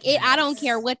 Like it, I don't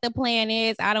care what the plan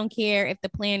is. I don't care if the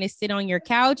plan is sit on your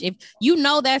couch. If you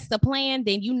know that's the plan,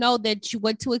 then you know that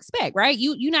what to expect, right?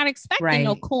 You're not expecting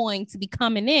no coin to be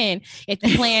coming in if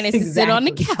the plan is to sit on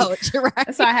the couch, right?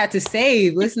 That's why I had to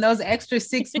save. Listen, those extra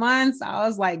 6 months, I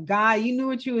was like, God, you knew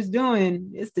what you was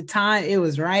doing. It's the time. It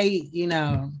was right.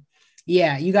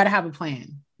 Yeah, you got to have a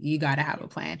plan. You got to have a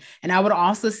plan. And I would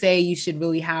also say you should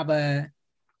really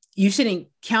you shouldn't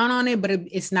count on it, but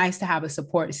it's nice to have a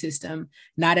support system.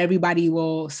 Not everybody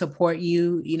will support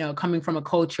you, coming from a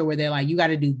culture where they're like, you got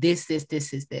to do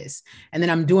this. And then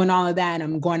I'm doing all of that and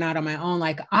I'm going out on my own.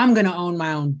 Like, I'm going to own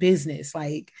my own business.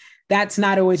 Like, that's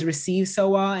not always received so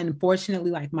well. And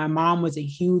fortunately, like, my mom was a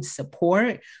huge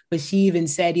support, but she even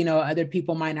said, other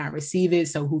people might not receive it.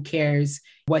 So who cares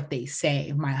what they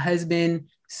say? My husband,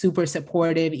 super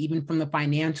supportive, even from the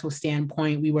financial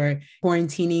standpoint. We were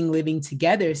quarantining, living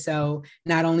together. So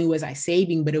not only was I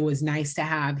saving, but it was nice to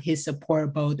have his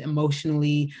support, both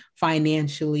emotionally,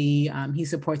 financially. He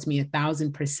supports me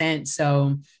 1,000%.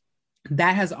 So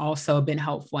that has also been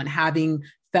helpful. And having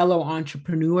fellow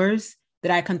entrepreneurs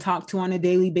that I can talk to on a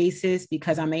daily basis,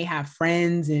 because I may have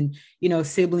friends and,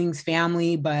 siblings,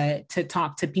 family, but to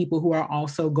talk to people who are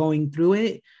also going through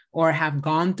it or have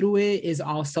gone through it is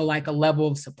also like a level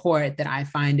of support that I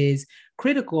find is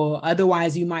critical.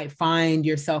 Otherwise, you might find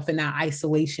yourself in that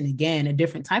isolation again, a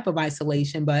different type of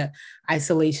isolation, but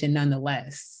isolation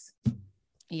nonetheless.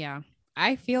 Yeah,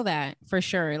 I feel that for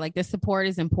sure. Like, the support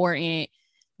is important,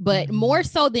 but more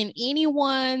so than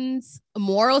anyone's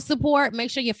moral support, make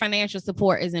sure your financial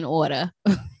support is in order.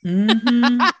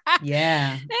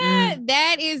 Yeah.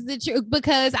 That is the truth,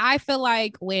 because I feel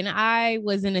like when I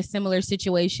was in a similar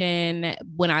situation,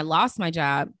 when I lost my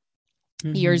job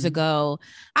years ago,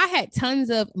 I had tons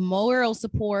of moral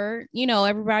support.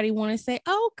 Everybody want to say,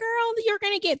 oh, girl, you're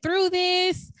going to get through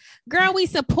this. Girl, we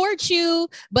support you.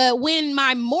 But when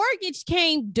my mortgage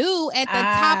came due at the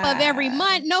top of every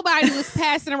month, nobody was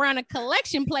passing around a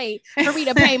collection plate for me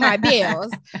to pay my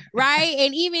bills. Right.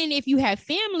 And even if you have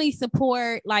family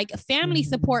support, like, family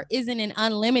support isn't an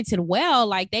unlimited well.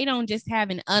 Like, they don't just have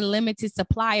an unlimited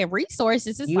supply of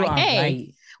resources. It's like,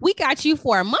 hey, we got you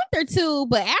for a month or two,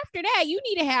 but after that, you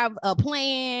need to have a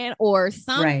plan or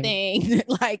something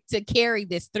like to carry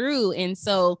this through. And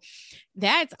so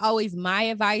that's always my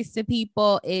advice to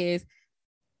people is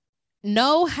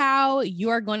know how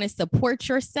you're going to support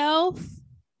yourself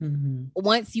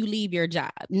once you leave your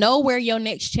job. Know where your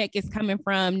next check is coming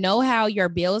from. Know how your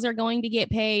bills are going to get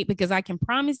paid, because I can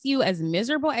promise you, as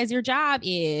miserable as your job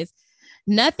is,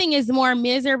 nothing is more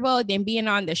miserable than being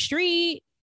on the street.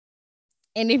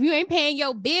 And if you ain't paying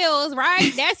your bills,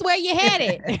 right, that's where you're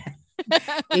headed.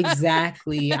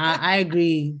 Exactly. I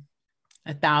agree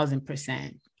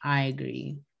 1,000%. I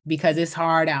agree, because it's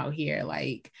hard out here.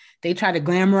 Like, they try to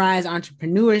glamorize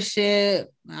entrepreneurship.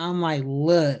 I'm like,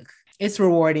 look, it's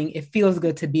rewarding. It feels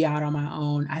good to be out on my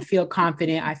own. I feel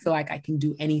confident. I feel like I can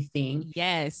do anything.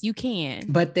 Yes, you can.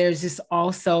 But there's just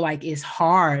also, like, it's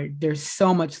hard. There's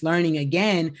so much learning.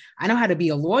 Again, I know how to be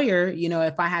a lawyer.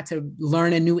 If I had to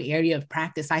learn a new area of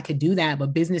practice, I could do that.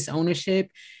 But business ownership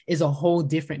is a whole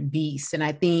different beast. And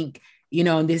I think,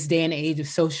 in this day and age of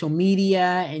social media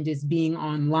and just being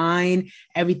online,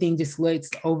 everything just looks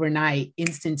overnight,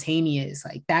 instantaneous.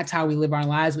 Like, that's how we live our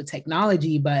lives with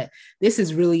technology. But this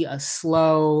is really a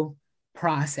slow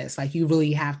process. Like, you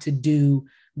really have to do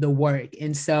the work.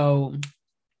 And so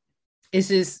it's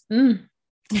just,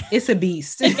 It's a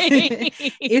beast.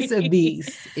 It's a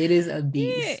beast. It is a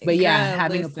beast. But yeah, Girl,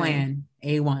 having listen. a plan,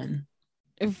 A1.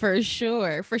 For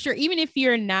sure. For sure. Even if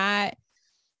you're not,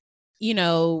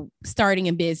 starting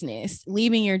a business,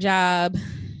 leaving your job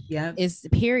is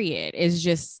period. It's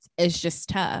just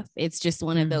tough. It's just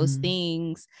one of those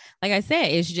things. Like I said,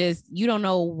 it's just, you don't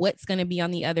know what's going to be on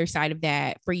the other side of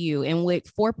that for you. And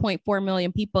with 4.4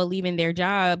 million people leaving their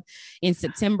job in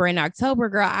September and October,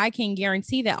 girl, I can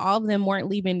guarantee that all of them weren't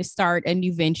leaving to start a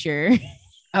new venture.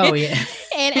 Oh yeah.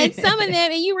 and some of them,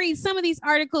 and you read some of these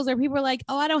articles where people are like,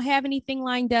 oh, I don't have anything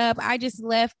lined up. I just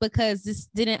left because this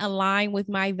didn't align with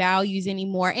my values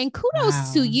anymore. And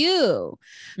kudos to you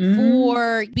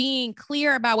for being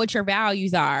clear about what your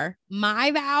values are.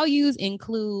 My values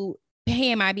include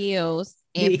paying my bills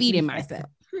and feeding myself.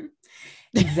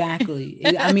 Exactly.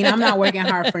 I mean, I'm not working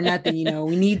hard for nothing.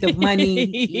 We need the money,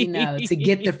 to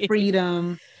get the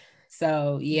freedom.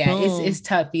 So yeah, it's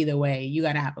tough either way. You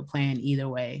got to have a plan either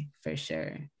way for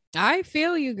sure. I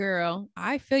feel you, girl.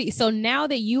 I feel you. So now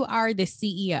that you are the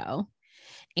CEO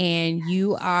and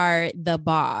you are the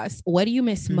boss, what do you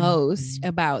miss most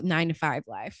about 9-to-5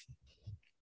 life?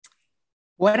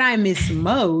 What I miss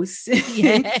most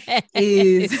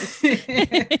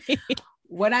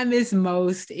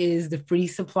is the free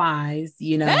supplies,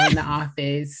 in the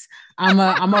office. I'm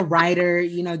a writer,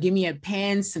 give me a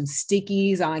pen, some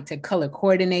stickies. I like to color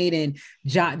coordinate and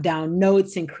jot down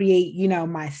notes and create,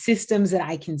 my systems that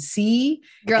I can see.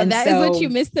 Girl, and that is what you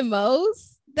miss the most?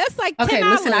 That's like okay.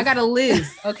 Listen, I got a list.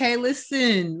 Okay,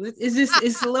 listen.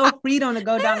 It's a little freedom to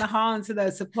go down the hall into the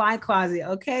supply closet.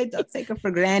 Okay, don't take it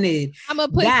for granted. I'm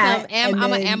gonna put I'm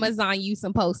gonna Amazon you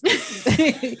some posters.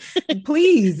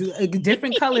 Please,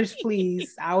 different colors,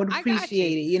 please. I would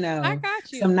appreciate it. I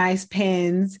got you. Some nice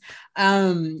pens,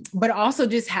 but also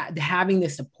just having the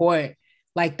support,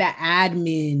 like that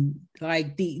admin,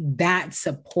 like that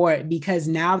support, because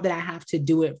now that I have to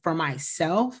do it for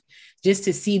myself, just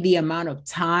to see the amount of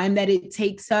time that it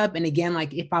takes up. And again,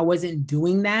 like if I wasn't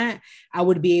doing that, I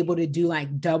would be able to do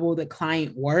like double the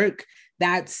client work.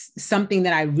 That's something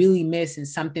that I really miss, and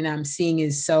something I'm seeing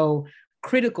is so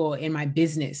critical in my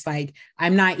business. Like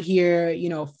I'm not here,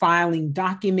 filing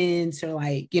documents, or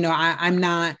like, I'm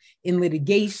not in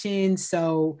litigation.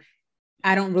 So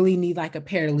I don't really need like a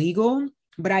paralegal,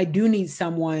 but I do need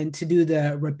someone to do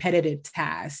the repetitive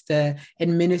tasks, the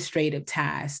administrative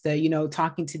tasks, the,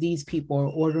 talking to these people or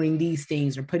ordering these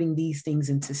things or putting these things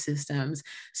into systems,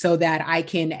 so that I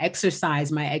can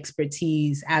exercise my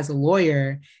expertise as a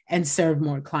lawyer and serve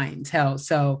more clientele.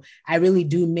 So I really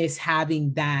do miss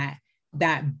having that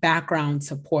background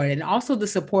support, and also the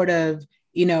support of,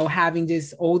 having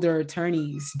just older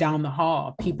attorneys down the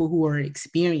hall, people who are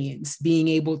experienced, being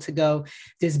able to go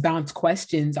just bounce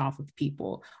questions off of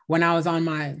people. When I was on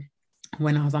my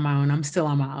own, I'm still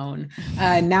on my own.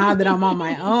 Now that I'm on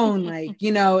my own, like,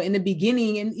 in the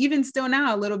beginning, and even still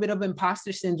now, a little bit of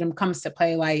imposter syndrome comes to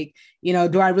play. Like,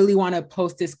 do I really want to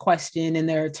post this question in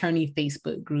their attorney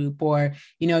Facebook group? Or,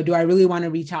 do I really want to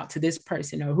reach out to this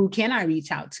person? Or who can I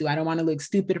reach out to? I don't want to look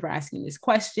stupid for asking this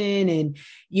question. And,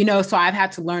 so I've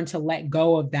had to learn to let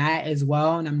go of that as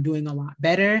well. And I'm doing a lot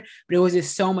better. But it was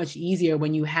just so much easier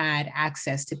when you had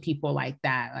access to people like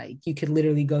that. Like you could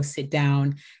literally go sit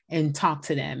down and talk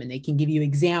to them, and they can give you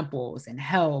examples and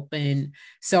help. And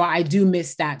so I do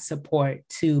miss that support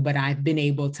too, but I've been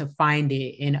able to find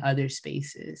it in other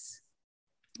spaces.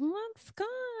 That's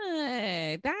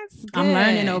good. That's good. I'm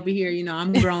learning over here.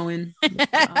 I'm growing.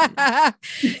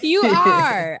 You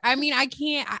are. I mean,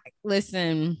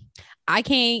 listen, I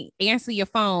can't answer your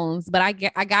phones, but I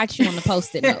got you on the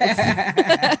Post-it notes.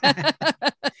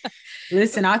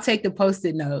 Listen, I'll take the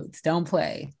Post-it notes. Don't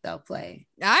play.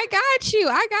 I got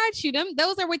you.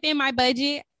 Those are within my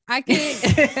budget. I could.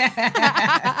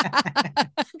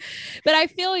 But I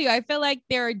feel you. I feel like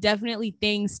there are definitely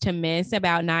things to miss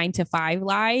about 9-to-5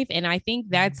 life. And I think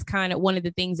that's kind of one of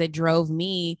the things that drove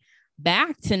me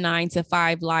back to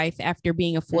 9-to-5 life after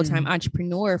being a full-time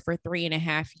entrepreneur for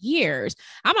 3.5 years.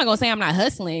 I'm not going to say I'm not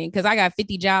hustling, because I got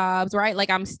 50 jobs, right? Like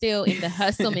I'm still in the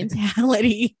hustle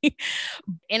mentality,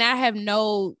 and I have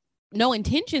no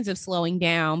intentions of slowing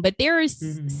down, but there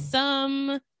is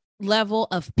some level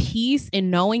of peace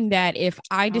in knowing that if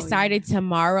I decided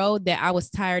tomorrow that I was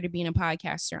tired of being a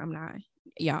podcaster, I'm not.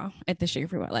 Y'all at the Sugar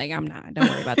Free World, like I'm not. Don't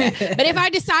worry about that. But if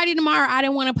I decided tomorrow I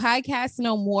didn't want to podcast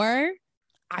no more,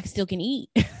 I still can eat.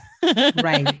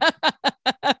 Right.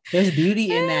 There's beauty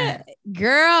in that.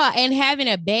 Girl, and having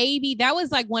a baby, that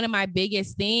was like one of my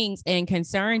biggest things and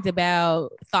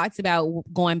thoughts about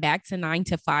going back to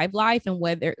 9-to-5 life, and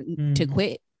whether to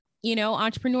quit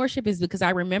entrepreneurship is because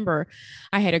I remember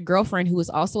I had a girlfriend who was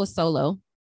also a solo,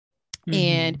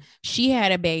 and she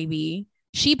had a baby.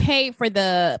 She paid for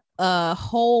the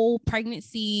whole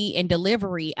pregnancy and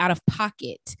delivery out of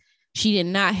pocket. She did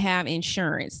not have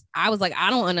insurance. I was like, I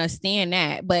don't understand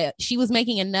that. But she was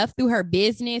making enough through her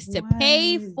business to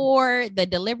pay for the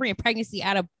delivery and pregnancy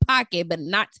out of pocket, but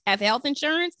not have health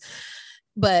insurance.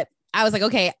 But I was like,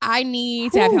 okay, I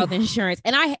need to have health insurance.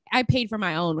 And I paid for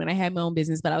my own when I had my own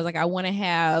business. But I was like, I want to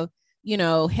have,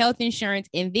 health insurance.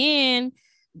 And then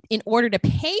in order to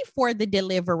pay for the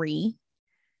delivery,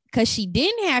 because she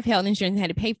didn't have health insurance and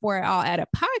had to pay for it all out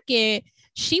of pocket,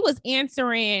 she was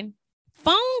answering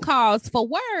phone calls for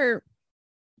work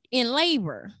in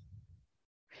labor.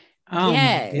 Oh,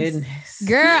 yes. My goodness.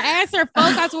 Girl, answer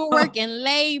phone calls for work in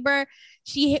labor.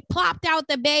 She had plopped out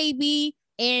the baby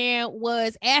and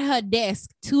was at her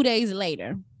desk 2 days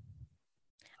later.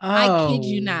 I kid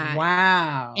you not.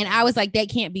 Wow. And I was like, that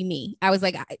can't be me. I was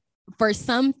like, for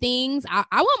some things, I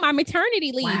want my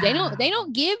maternity leave. Wow. They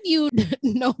don't give you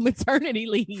no maternity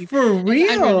leave. For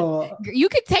real. You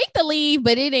could take the leave,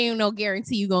 but it ain't no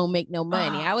guarantee you gonna make no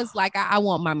money. I was like, I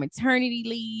want my maternity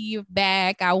leave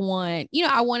back. I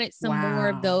wanted some more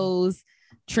of those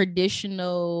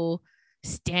traditional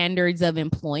standards of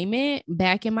employment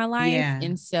back in my life. Yeah.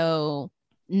 And so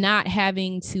not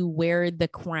having to wear the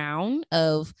crown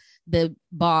of the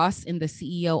boss and the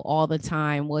CEO all the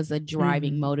time was a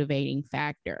driving, motivating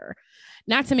factor.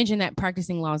 Not to mention that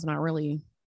practicing law is not really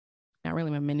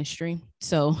my ministry.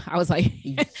 So I was like,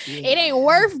 it ain't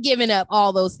worth giving up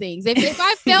all those things. If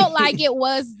I felt like it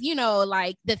was,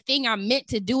 like the thing I meant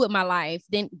to do with my life,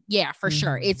 then yeah, for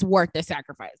sure, it's worth the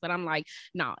sacrifice. But I'm like,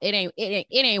 no, it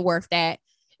ain't worth that.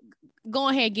 Go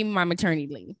ahead, give me my maternity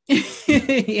leave.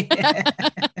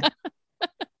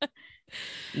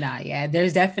 Nah, yeah,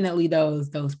 there's definitely those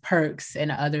perks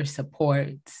and other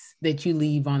supports that you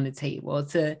leave on the table.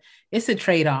 It's a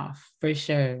trade-off for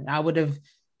sure. I would have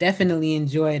definitely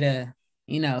enjoyed a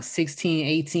 16,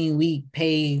 18 week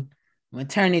paid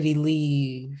maternity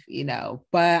leave,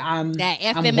 but I'm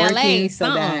working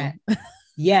so that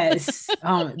yes,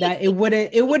 that it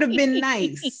would have been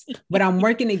nice, but I'm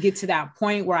working to get to that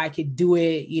point where I could do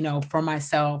it, for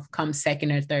myself. Come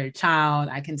second or third child,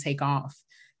 I can take off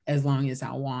as long as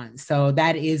I want. So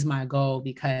that is my goal,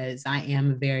 because I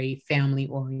am a very family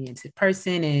oriented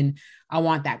person and I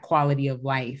want that quality of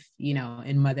life,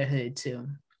 in motherhood too.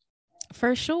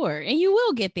 For sure. And you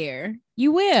will get there.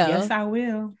 You will. Yes, I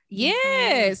will.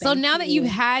 Yeah. So now that you've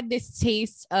had this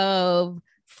taste of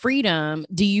freedom,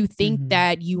 do you think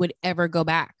that you would ever go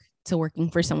back to working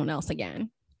for someone else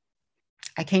again?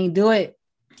 I can't do it.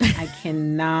 I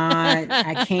cannot.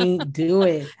 I can't do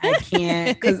it. I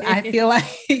can't, because I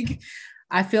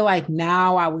feel like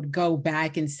now I would go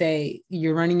back and say,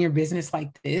 you're running your business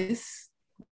like this.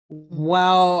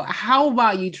 Well, how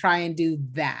about you try and do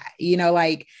that?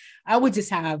 I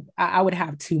would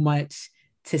have too much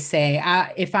to say.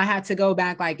 If I had to go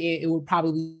back, like it would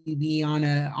probably be on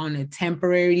a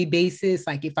temporary basis.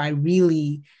 Like if I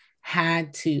really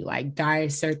had to, like dire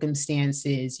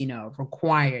circumstances,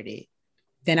 required it,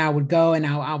 then I would go and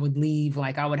I would leave.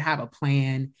 Like I would have a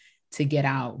plan to get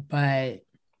out, but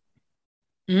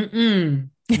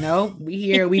no,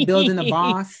 we building the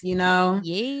boss,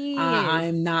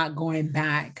 I'm not going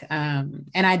back. And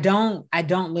I don't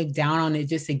look down on it.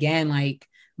 Just again, like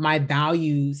my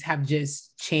values have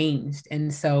just changed.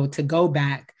 And so to go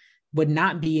back would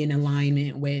not be in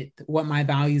alignment with what my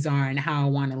values are and how I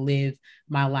want to live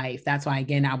my life. That's why,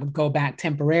 again, I would go back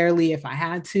temporarily if I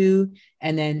had to,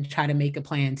 and then try to make a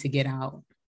plan to get out.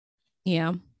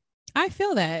 Yeah, I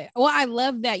feel that. Well, I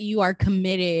love that you are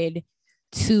committed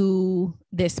to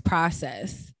this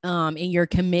process, and you're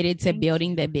committed to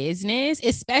building the business,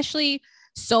 especially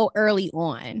so early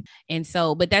on. And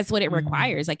so, but that's what it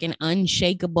requires, like an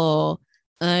unshakable,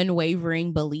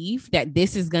 unwavering belief that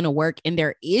this is going to work and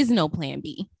there is no plan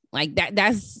B. Like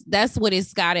that's what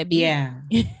it's gotta be. Yeah.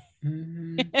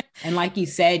 And like you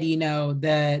said,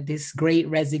 this great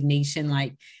resignation,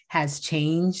 like has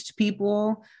changed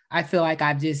people. I feel like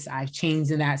I've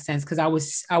changed in that sense. Cause I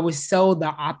was so the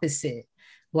opposite.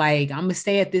 Like, I'm gonna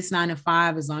stay at this 9 to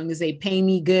 5 as long as they pay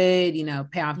me good,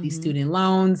 pay off these student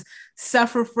loans,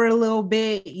 suffer for a little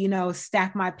bit,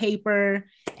 stack my paper.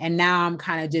 And now I'm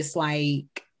kind of just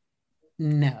like,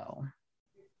 no,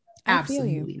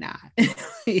 absolutely not.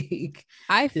 Like,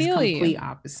 I feel complete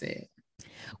opposite.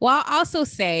 Well, I'll also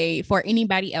say for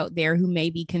anybody out there who may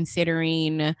be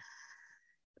considering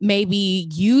maybe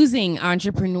using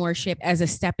entrepreneurship as a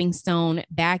stepping stone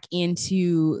back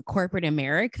into corporate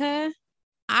America,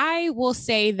 I will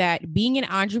say that being an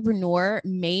entrepreneur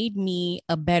made me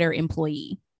a better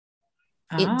employee.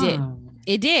 It did.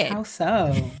 It did. How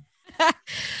so?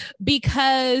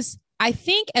 Because I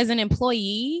think as an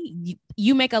employee,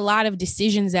 you make a lot of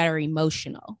decisions that are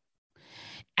emotional.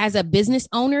 As a business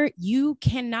owner, you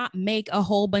cannot make a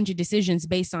whole bunch of decisions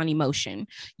based on emotion.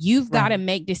 You've got to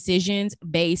make decisions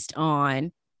based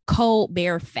on cold,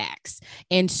 bare facts.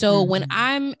 And so when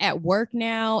I'm at work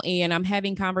now and I'm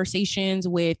having conversations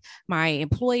with my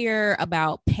employer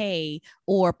about pay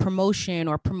or promotion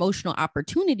or promotional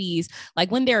opportunities,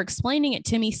 like when they're explaining it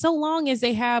to me, so long as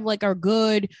they have like a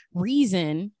good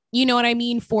reason, you know what I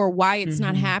mean, for why it's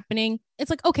not happening, it's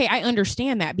like, okay, I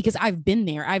understand that because I've been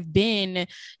there. I've been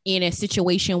in a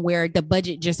situation where the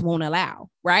budget just won't allow,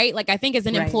 right? Like I think as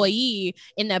an employee,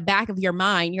 in the back of your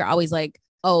mind, you're always like,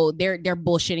 oh, they're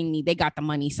bullshitting me. They got the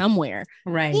money somewhere.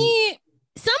 Right. And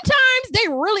sometimes they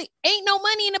really ain't no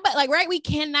money in the butt. Like, right. We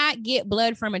cannot get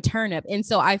blood from a turnip. And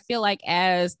so I feel like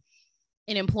as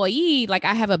an employee, like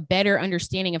I have a better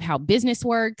understanding of how business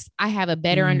works. I have a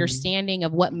better understanding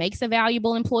of what makes a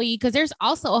valuable employee. Because there's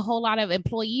also a whole lot of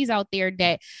employees out there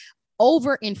that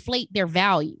overinflate their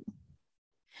value.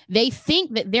 They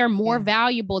think that they're more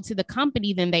valuable to the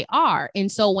company than they are.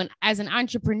 And so when, as an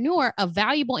entrepreneur, a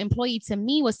valuable employee to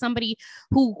me was somebody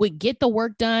who would get the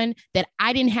work done that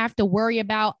I didn't have to worry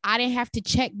about. I didn't have to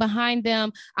check behind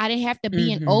them. I didn't have to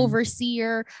be an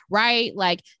overseer, right?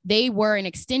 Like they were an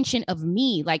extension of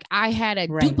me. Like I had a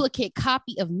duplicate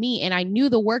copy of me and I knew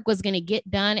the work was going to get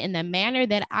done in the manner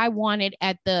that I wanted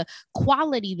at the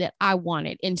quality that I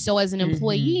wanted. And so as an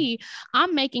employee,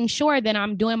 I'm making sure that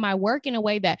I'm doing my work in a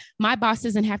way that my boss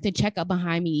doesn't have to check up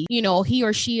behind me. You know, he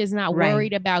or she is not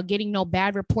worried about getting no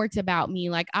bad reports about me.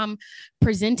 Like I'm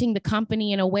presenting the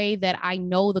company in a way that I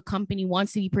know the company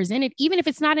wants to be presented, even if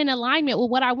it's not in alignment with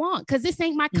what I want, because this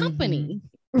ain't my company,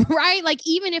 right? Like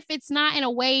even if it's not in a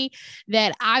way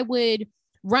that I would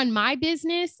run my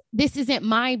business, this isn't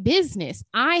my business.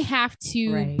 I have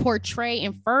to portray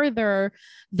and further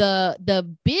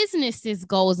the business's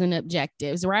goals and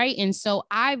objectives, right? And so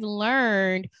I've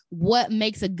learned what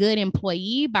makes a good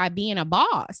employee by being a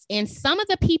boss. And some of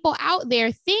the people out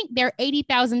there think they're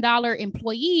 $80,000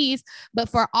 employees, but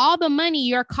for all the money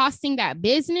you're costing that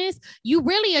business, you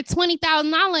really a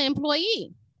 $20,000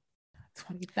 employee.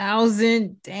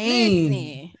 20,000.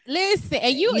 Dang. Listen,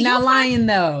 and you're not lying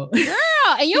though, girl.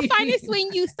 And you'll find this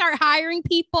when you start hiring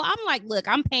people. I'm like, look,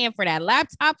 I'm paying for that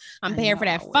laptop. I'm paying for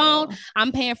that phone.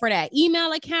 I'm paying for that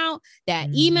email account,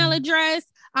 that email address.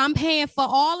 I'm paying for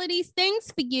all of these things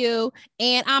for you.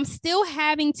 And I'm still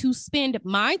having to spend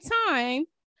my time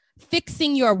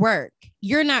fixing your work.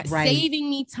 You're not saving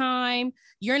me time.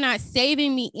 You're not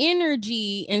saving me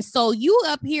energy. And so you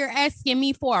up here asking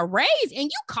me for a raise and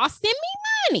you costing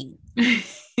me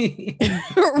money.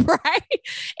 Right.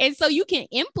 And so you can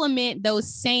implement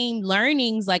those same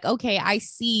learnings like, okay, I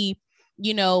see,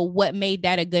 you know, what made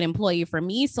that a good employee for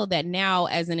me so that now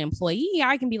as an employee,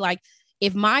 I can be like,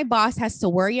 if my boss has to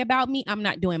worry about me, I'm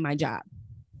not doing my job.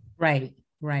 Right.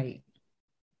 Right.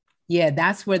 Yeah,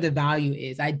 that's where the value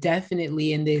is. I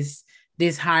definitely in this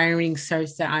hiring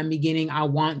search that I'm beginning, I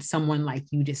want someone like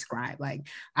you described. Like,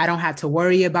 I don't have to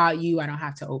worry about you. I don't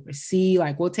have to oversee.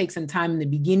 Like, we'll take some time in the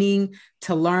beginning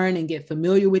to learn and get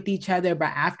familiar with each other.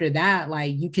 But after that,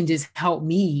 like, you can just help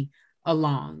me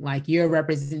along. Like, you're a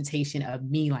representation of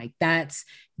me. Like, that's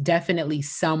definitely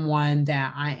someone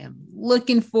that I am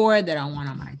looking for, that I want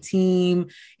on my team.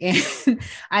 And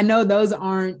I know those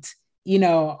aren't, you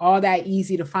know, all that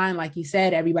easy to find. Like you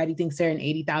said, everybody thinks they're an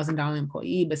 $80,000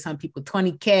 employee, but some people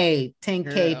 20K, 10K,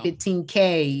 girl.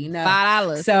 15K, you know,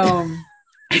 $5. So,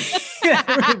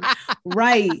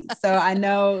 right. So I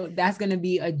know that's going to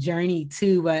be a journey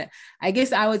too, but I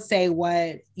guess I would say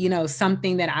what, you know,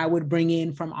 something that I would bring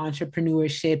in from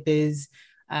entrepreneurship is,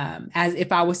 as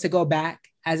if I was to go back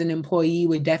as an employee,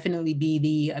 would definitely be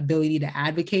the ability to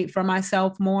advocate for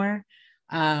myself more.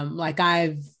 Like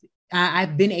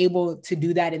I've been able to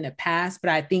do that in the past, but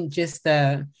I think just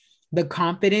the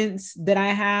confidence that I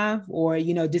have, or,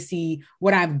 you know, to see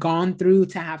what I've gone through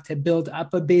to have to build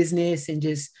up a business and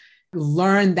just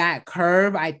learn that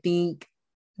curve. I think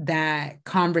that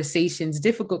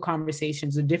difficult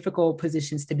conversations or difficult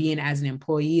positions to be in as an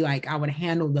employee, like I would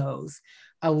handle those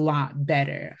a lot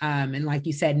better. And like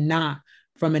you said, not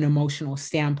from an emotional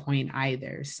standpoint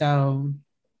either. So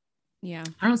yeah,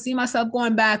 I don't see myself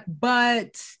going back,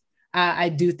 but I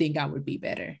do think I would be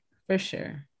better for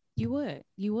sure. You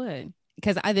would.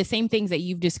 Because the same things that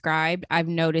you've described, I've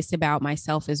noticed about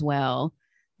myself as well,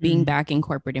 being back in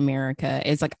corporate America.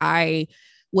 It's like, I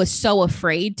was so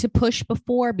afraid to push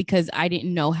before because I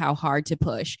didn't know how hard to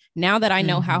push. Now that I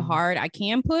know how hard I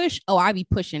can push, I be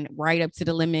pushing right up to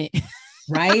the limit.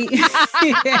 Right? Oh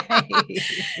my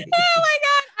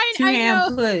God. I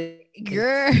know. Push.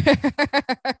 Girl.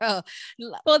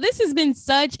 Well, this has been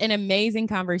such an amazing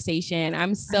conversation.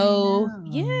 I'm so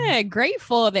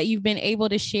grateful that you've been able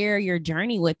to share your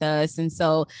journey with us. And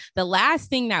so the last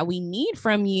thing that we need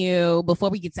from you before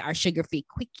we get to our sugar-free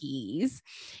quickies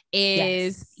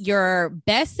is your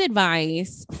best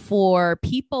advice for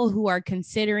people who are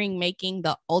considering making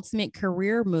the ultimate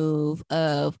career move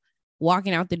of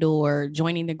walking out the door,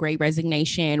 joining the Great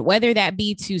Resignation, whether that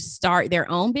be to start their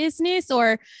own business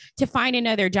or to find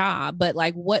another job. But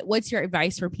like, what's your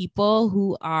advice for people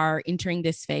who are entering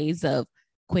this phase of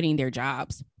quitting their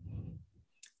jobs?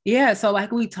 Yeah. So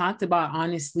like we talked about,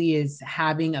 honestly, is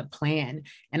having a plan.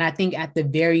 And I think at the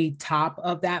very top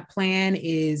of that plan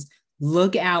is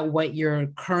look at what your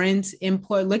current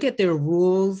employer, look at their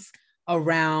rules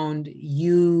around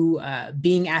you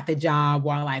being at the job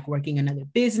while like working another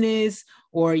business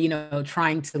or,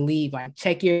 trying to leave. Like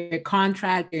check your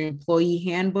contract, your employee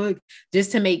handbook,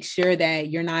 just to make sure that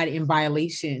you're not in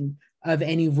violation of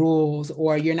any rules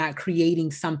or you're not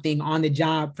creating something on the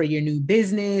job for your new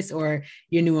business or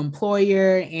your new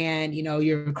employer. And,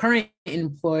 your current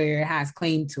employer has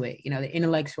claim to it, the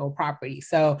intellectual property.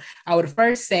 So I would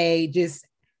first say just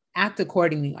act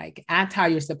accordingly, like act how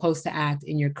you're supposed to act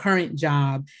in your current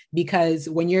job, because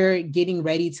when you're getting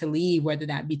ready to leave, whether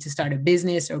that be to start a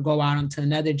business or go out onto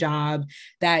another job,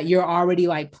 that you're already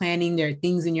like planning, there are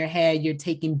things in your head, you're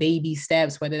taking baby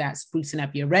steps, whether that's sprucing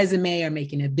up your resume or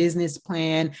making a business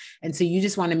plan. And so you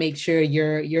just want to make sure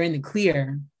you're in the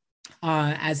clear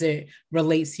as it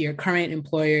relates to your current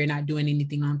employer, not doing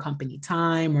anything on company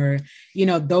time or,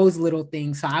 those little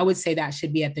things. So I would say that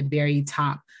should be at the very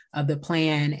top of the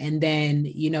plan. And then,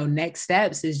 next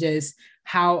steps is just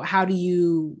how do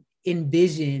you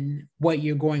envision what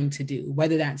you're going to do,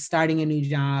 whether that's starting a new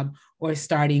job or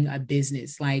starting a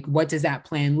business. Like, what does that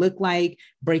plan look like?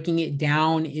 Breaking it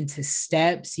down into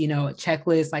steps, a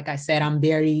checklist. Like I said,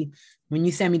 when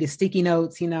you send me the sticky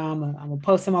notes, I'm gonna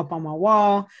post them up on my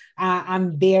wall.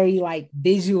 I'm very like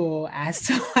visual as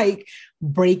to like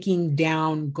breaking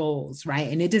down goals, right?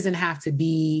 And it doesn't have to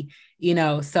be,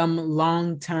 some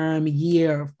long-term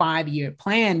year or 5-year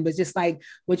plan, but just like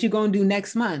what you're going to do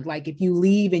next month. Like if you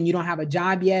leave and you don't have a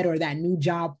job yet, or that new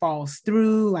job falls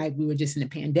through, like we were just in a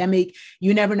pandemic,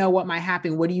 you never know what might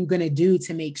happen. What are you going to do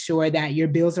to make sure that your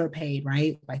bills are paid,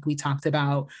 right? Like we talked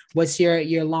about, what's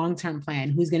your long-term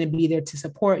plan? Who's going to be there to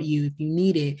support you if you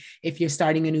need it? If you're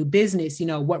starting a new business,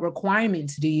 what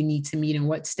requirements do you need to meet and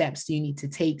what steps do you need to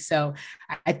take? So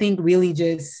I think really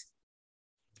just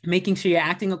making sure you're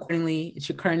acting accordingly, it's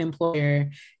your current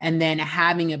employer, and then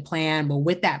having a plan, but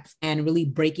with that plan, really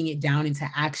breaking it down into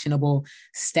actionable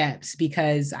steps,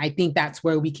 because I think that's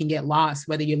where we can get lost,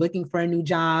 whether you're looking for a new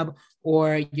job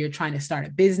or you're trying to start a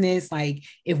business. Like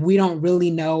if we don't really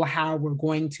know how we're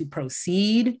going to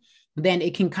proceed, then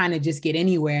it can kind of just get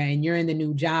anywhere. And you're in the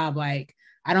new job, like,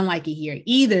 I don't like it here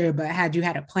either, but had you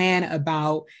had a plan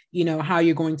about, how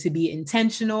you're going to be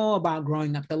intentional about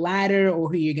growing up the ladder or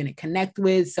who you're going to connect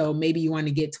with. So maybe you want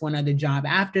to get to another job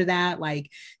after that, like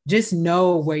just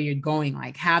know where you're going,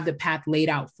 like have the path laid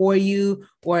out for you,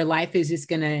 or life is just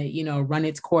going to, run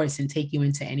its course and take you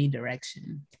into any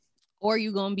direction. Or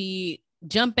you're going to be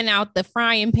jumping out the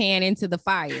frying pan into the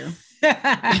fire.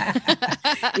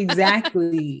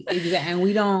 Exactly. And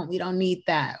we don't need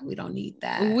that. We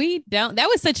don't. That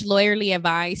was such lawyerly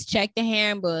advice. Check the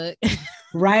handbook.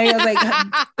 Right. I was like,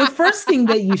 the first thing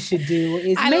that you should do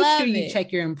is make sure you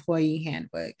check your employee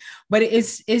handbook. But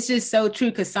it's just so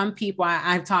true, because some people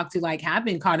I've talked to like have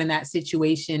been caught in that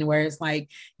situation where it's like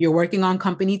you're working on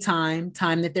company time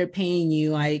that they're paying you,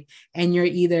 like, and you're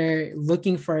either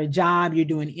looking for a job, you're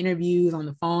doing interviews on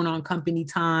the phone on company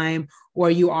time, or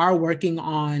you are working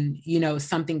on,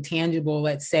 something tangible.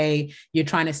 Let's say you're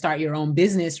trying to start your own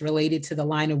business related to the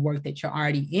line of work that you're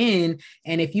already in.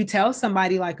 And if you tell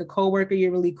somebody, like a coworker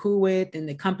you're really cool with, and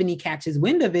the company catches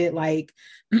wind of it, like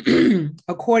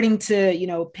according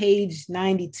to, page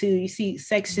 92, you see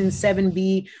section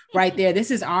 7B right there.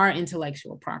 This is our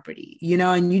intellectual property,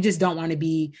 and you just don't want to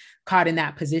be caught in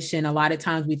that position. A lot of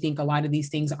times we think a lot of these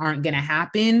things aren't going to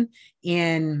happen.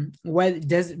 And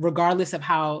regardless of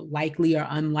how likely or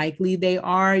unlikely they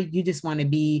are, you just want to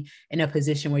be in a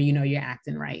position where you're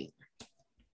acting right.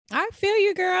 I feel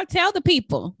you, girl. Tell the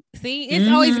people. See, it's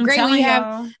always great when you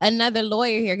have another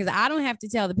lawyer here, because I don't have to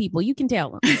tell the people. You can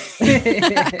tell them.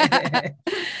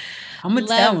 I'm going to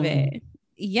tell them.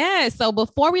 Yeah. So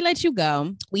before we let you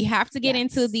go, we have to get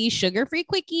into the sugar-free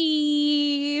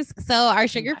quickies. So our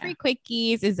sugar-free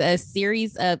quickies is a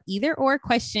series of either or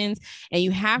questions, and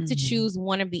you have to choose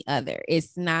one of the other.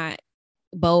 It's not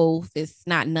both. It's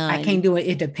not none. I can't do it.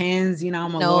 It depends. I'm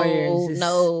a lawyer.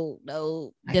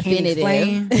 No. I Definitive.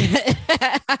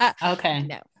 Okay.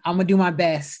 No. I'm gonna do my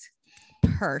best.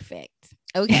 Perfect.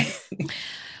 Okay.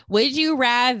 Would you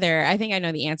rather, I think I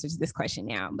know the answer to this question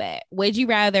now, but would you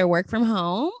rather work from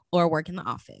home or work in the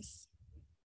office?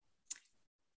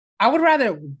 I would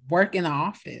rather work in the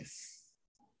office.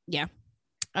 Yeah,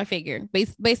 I figured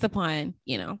based upon,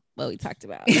 what we talked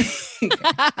about.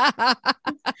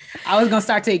 I was going to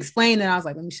start to explain and I was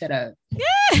like, let me shut up.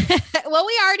 Well,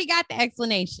 we already got the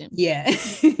explanation. Yeah.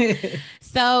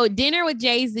 So dinner with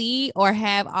Jay-Z or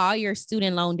have all your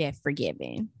student loan debt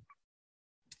forgiven?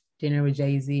 Dinner with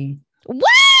Jay-Z. What?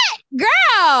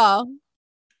 Girl.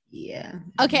 Yeah.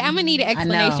 Okay, I'm gonna need an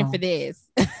explanation for this.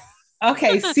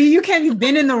 Okay, see, you can't be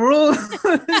bending the rules.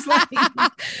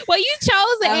 Well, you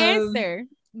chose the answer.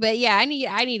 But yeah, I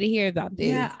need to hear about this.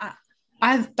 Yeah,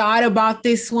 I thought about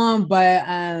this one, but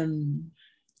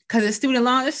because the student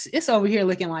loan, it's over here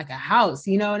looking like a house,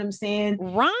 you know what I'm saying?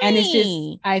 Right. And it's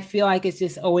just, I feel like it's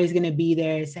just always gonna be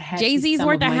there. It's Jay-Z's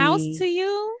worth a house to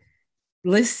you?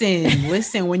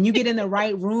 Listen, when you get in the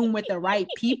right room with the right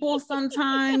people,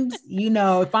 sometimes,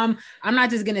 if I'm not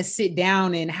just going to sit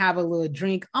down and have a little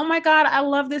drink. Oh my God, I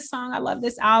love this song. I love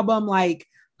this album. Like,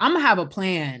 I'm gonna have a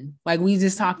plan. Like we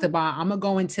just talked about, I'm gonna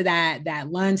go into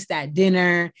that lunch, that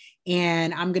dinner,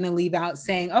 and I'm going to leave out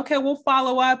saying, okay, we'll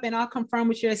follow up and I'll confirm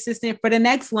with your assistant for the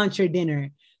next lunch or dinner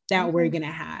that we're going to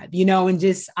have, and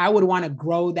just, I would want to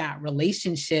grow that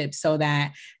relationship so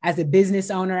that as a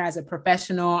business owner, as a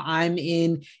professional, I'm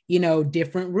in,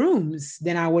 different rooms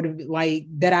than I would have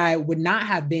that I would not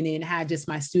have been in had just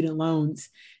my student loans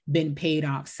been paid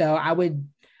off. So I would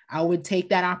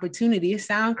take that opportunity. It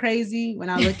sounds crazy when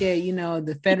I look at,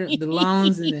 the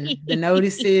loans and the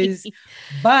notices,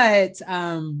 but,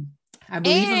 I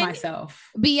believe in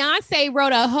myself. Beyonce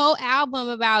wrote a whole album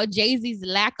about Jay-Z's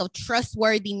lack of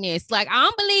trustworthiness. Like, I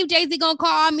don't believe Jay-Z gonna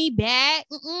call me back.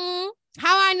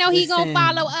 How I know he gonna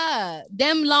follow up?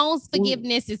 Them loans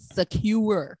forgiveness is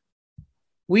secure.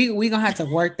 We gonna have to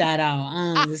work that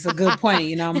out. It's a good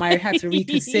point. I might have to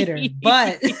reconsider,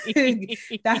 but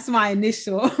that's my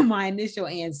initial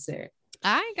answer.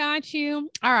 I got you.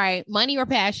 All right, money or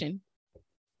passion?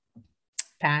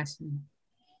 Passion.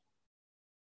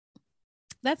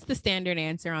 That's the standard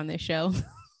answer on this show.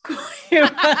 In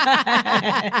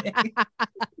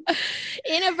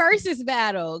a versus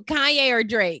battle, Kanye or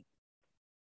Drake?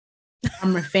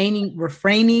 I'm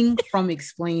refraining from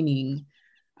explaining.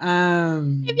 If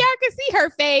y'all can see her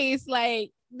face,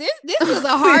 like this was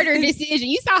a harder decision.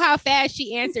 You saw how fast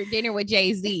she answered dinner with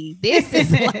Jay-Z. This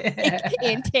is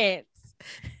intense.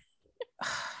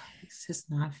 It's just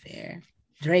not fair.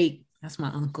 Drake, that's my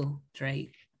uncle,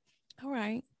 Drake. All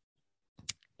right.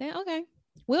 Okay,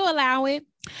 we'll allow it.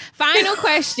 Final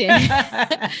question.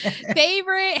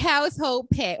 Favorite household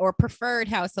pet or preferred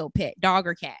household pet, dog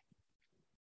or cat?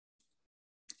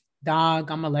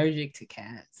 Dog. I'm allergic to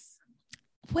cats.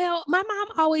 Well, my mom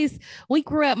we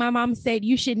grew up, my mom said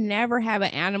you should never have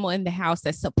an animal in the house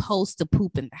that's supposed to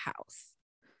poop in the house.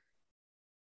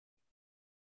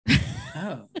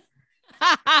 Oh.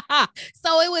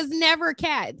 So it was never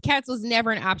cats was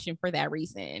never an option for that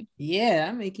reason. Yeah,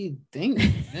 that make you think.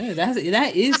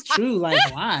 That is true.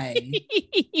 Like, why?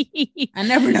 I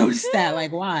never noticed that.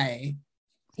 Like, why?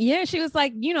 Yeah, she was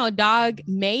like, dog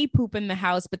may poop in the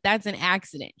house, but that's an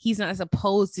accident. He's not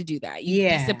supposed to do that. You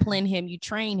discipline him, you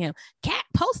train him. Cat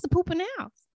supposed to poop in the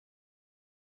house.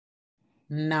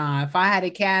 Nah, if I had a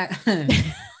cat,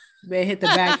 they hit the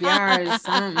backyard or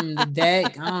something, the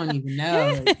deck. I don't even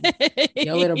know.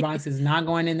 Your litter box is not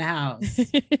going in the house.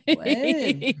 What?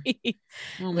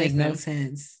 Don't make no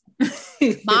sense.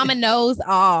 Mama knows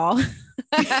all.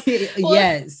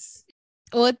 Yes.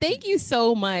 Well, thank you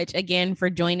so much again for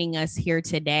joining us here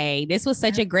today. This was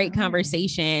such a great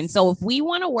conversation. So if we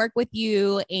want to work with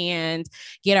you and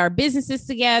get our businesses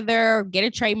together, get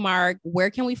a trademark,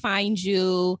 where can we find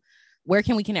you? Where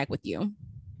can we connect with you?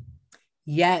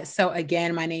 Yes. So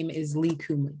again, my name is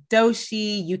Liku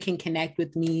Madoshi. You can connect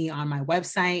with me on my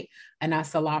website,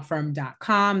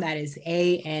 anasalawfirm.com. That is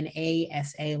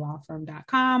ANASA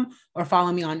lawfirm.com, or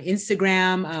follow me on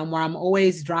Instagram, where I'm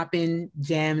always dropping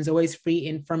gems, always free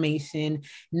information,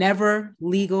 never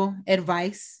legal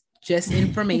advice, just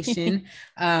information,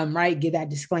 right? Get that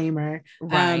disclaimer.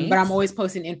 Right. But I'm always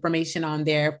posting information on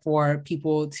there for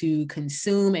people to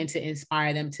consume and to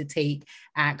inspire them to take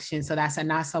action. So that's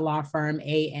Anasa Law Firm,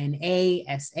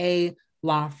 ANASA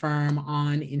Law Firm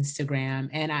on Instagram.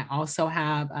 And I also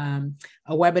have a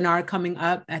webinar coming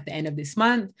up at the end of this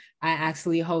month. I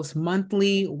actually host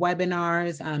monthly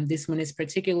webinars. This one is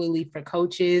particularly for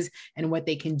coaches and what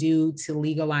they can do to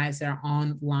legalize their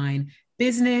online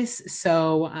business.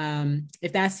 So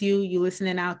if that's you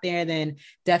listening out there, then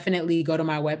definitely go to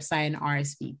my website and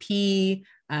RSVP,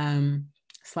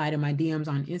 slide in my DMs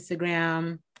on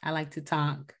Instagram. I like to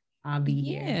talk. I'll be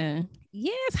here.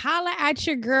 Yes, holla at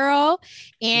your girl.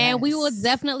 And we will Yes.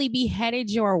 definitely be headed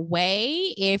your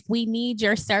way if we need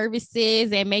your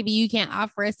services. And maybe you can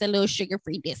offer us a little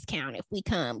sugar-free discount if we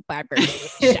come by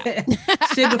birthday shop.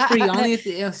 Sugar-free, only if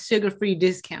it's sugar-free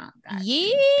discount. Gotcha.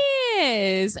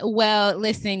 Yes. Well,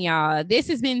 listen, y'all, this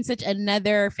has been such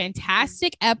another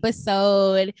fantastic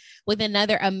episode with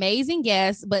another amazing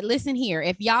guest. But listen here,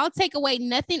 if y'all take away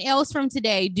nothing else from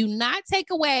today, do not take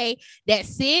away that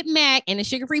Sid Mack and the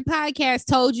Sugar Free Podcast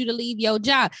told you to leave your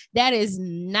job. That is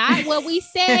not what we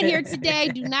said here today.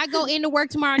 Do not go into work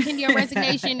tomorrow and tender your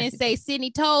resignation and say, Sydney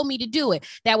told me to do it.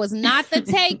 That was not the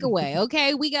takeaway.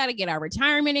 Okay. We got to get our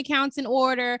retirement accounts in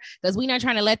order because we're not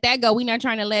trying to let that go. We're not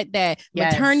trying to let that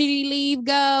maternity leave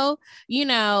go,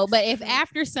 but if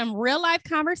after some real life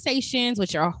conversations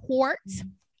with your Hort,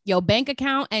 your bank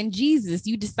account, and Jesus,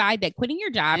 you decide that quitting your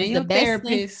job is the best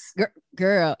therapist. thing,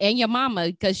 girl, and your mama,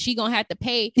 because she gonna have to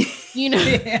pay, she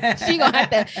gonna have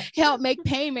to help make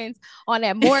payments on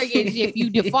that mortgage if you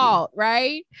default,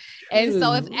 right? And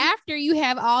so if after you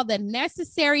have all the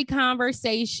necessary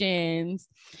conversations,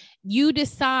 you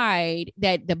decide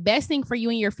that the best thing for you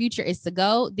in your future is to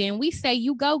go, then we say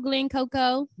you go, Glen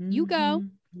Coco, you go.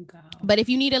 But if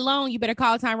you need a loan, you better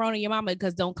call Tyrone and your mama,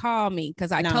 because don't call me,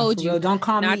 because I told you don't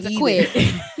call not me to either. quit.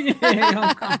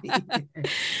 Don't call me either.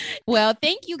 Well,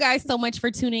 thank you guys so much for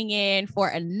tuning in for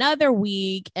another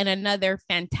week and another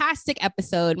fantastic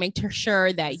episode. Make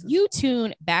sure that you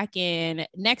tune back in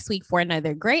next week for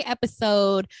another great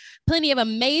episode, plenty of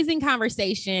amazing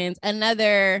conversations,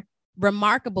 another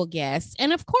remarkable guest,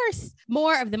 and of course,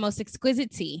 more of the most exquisite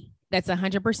tea that's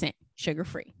 100%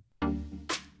 sugar-free.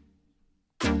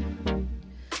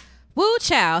 Woo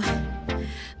chow.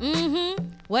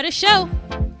 What a show.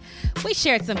 We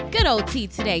shared some good old tea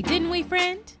today, didn't we,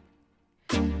 friend?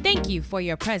 Thank you for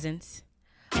your presence.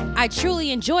 I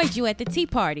truly enjoyed you at the tea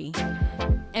party,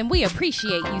 and we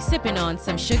appreciate you sipping on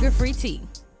some sugar-free tea.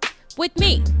 With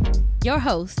me, your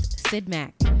host, Sid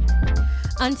Mack.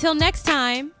 Until next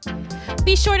time,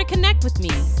 be sure to connect with me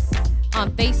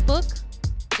on Facebook,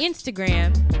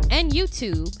 Instagram, and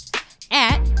YouTube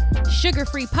at Sugar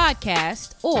Free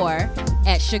Podcast or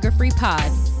at Sugar Free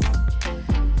Pod.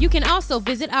 You can also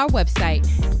visit our website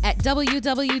at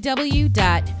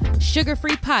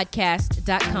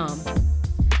www.sugarfreepodcast.com.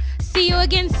 See you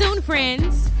again soon,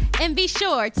 friends, and be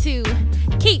sure to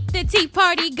keep the tea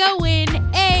party going,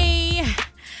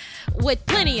 with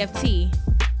plenty of tea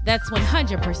that's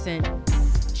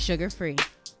 100% sugar-free.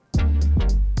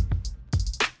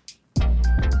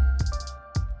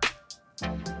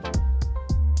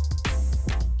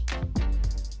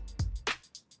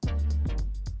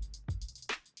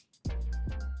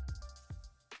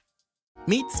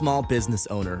 Meet small business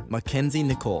owner Mackenzie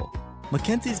Nicole.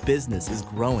 Mackenzie's business is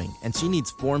growing, and she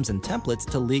needs forms and templates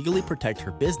to legally protect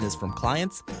her business from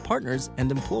clients, partners, and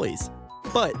employees.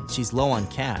 But she's low on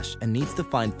cash and needs to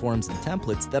find forms and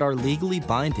templates that are legally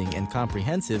binding and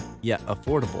comprehensive, yet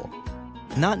affordable.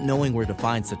 Not knowing where to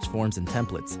find such forms and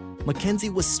templates, Mackenzie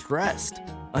was stressed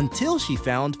until she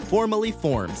found Formally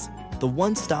Forms, the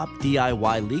one-stop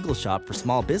DIY legal shop for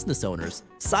small business owners,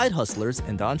 side hustlers,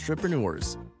 and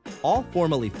entrepreneurs. All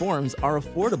Formally Forms are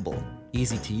affordable,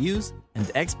 easy to use, and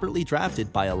expertly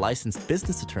drafted by a licensed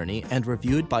business attorney and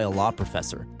reviewed by a law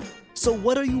professor. So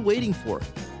what are you waiting for?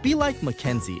 Be like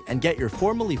Mackenzie and get your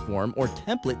Formally Form or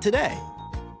template today.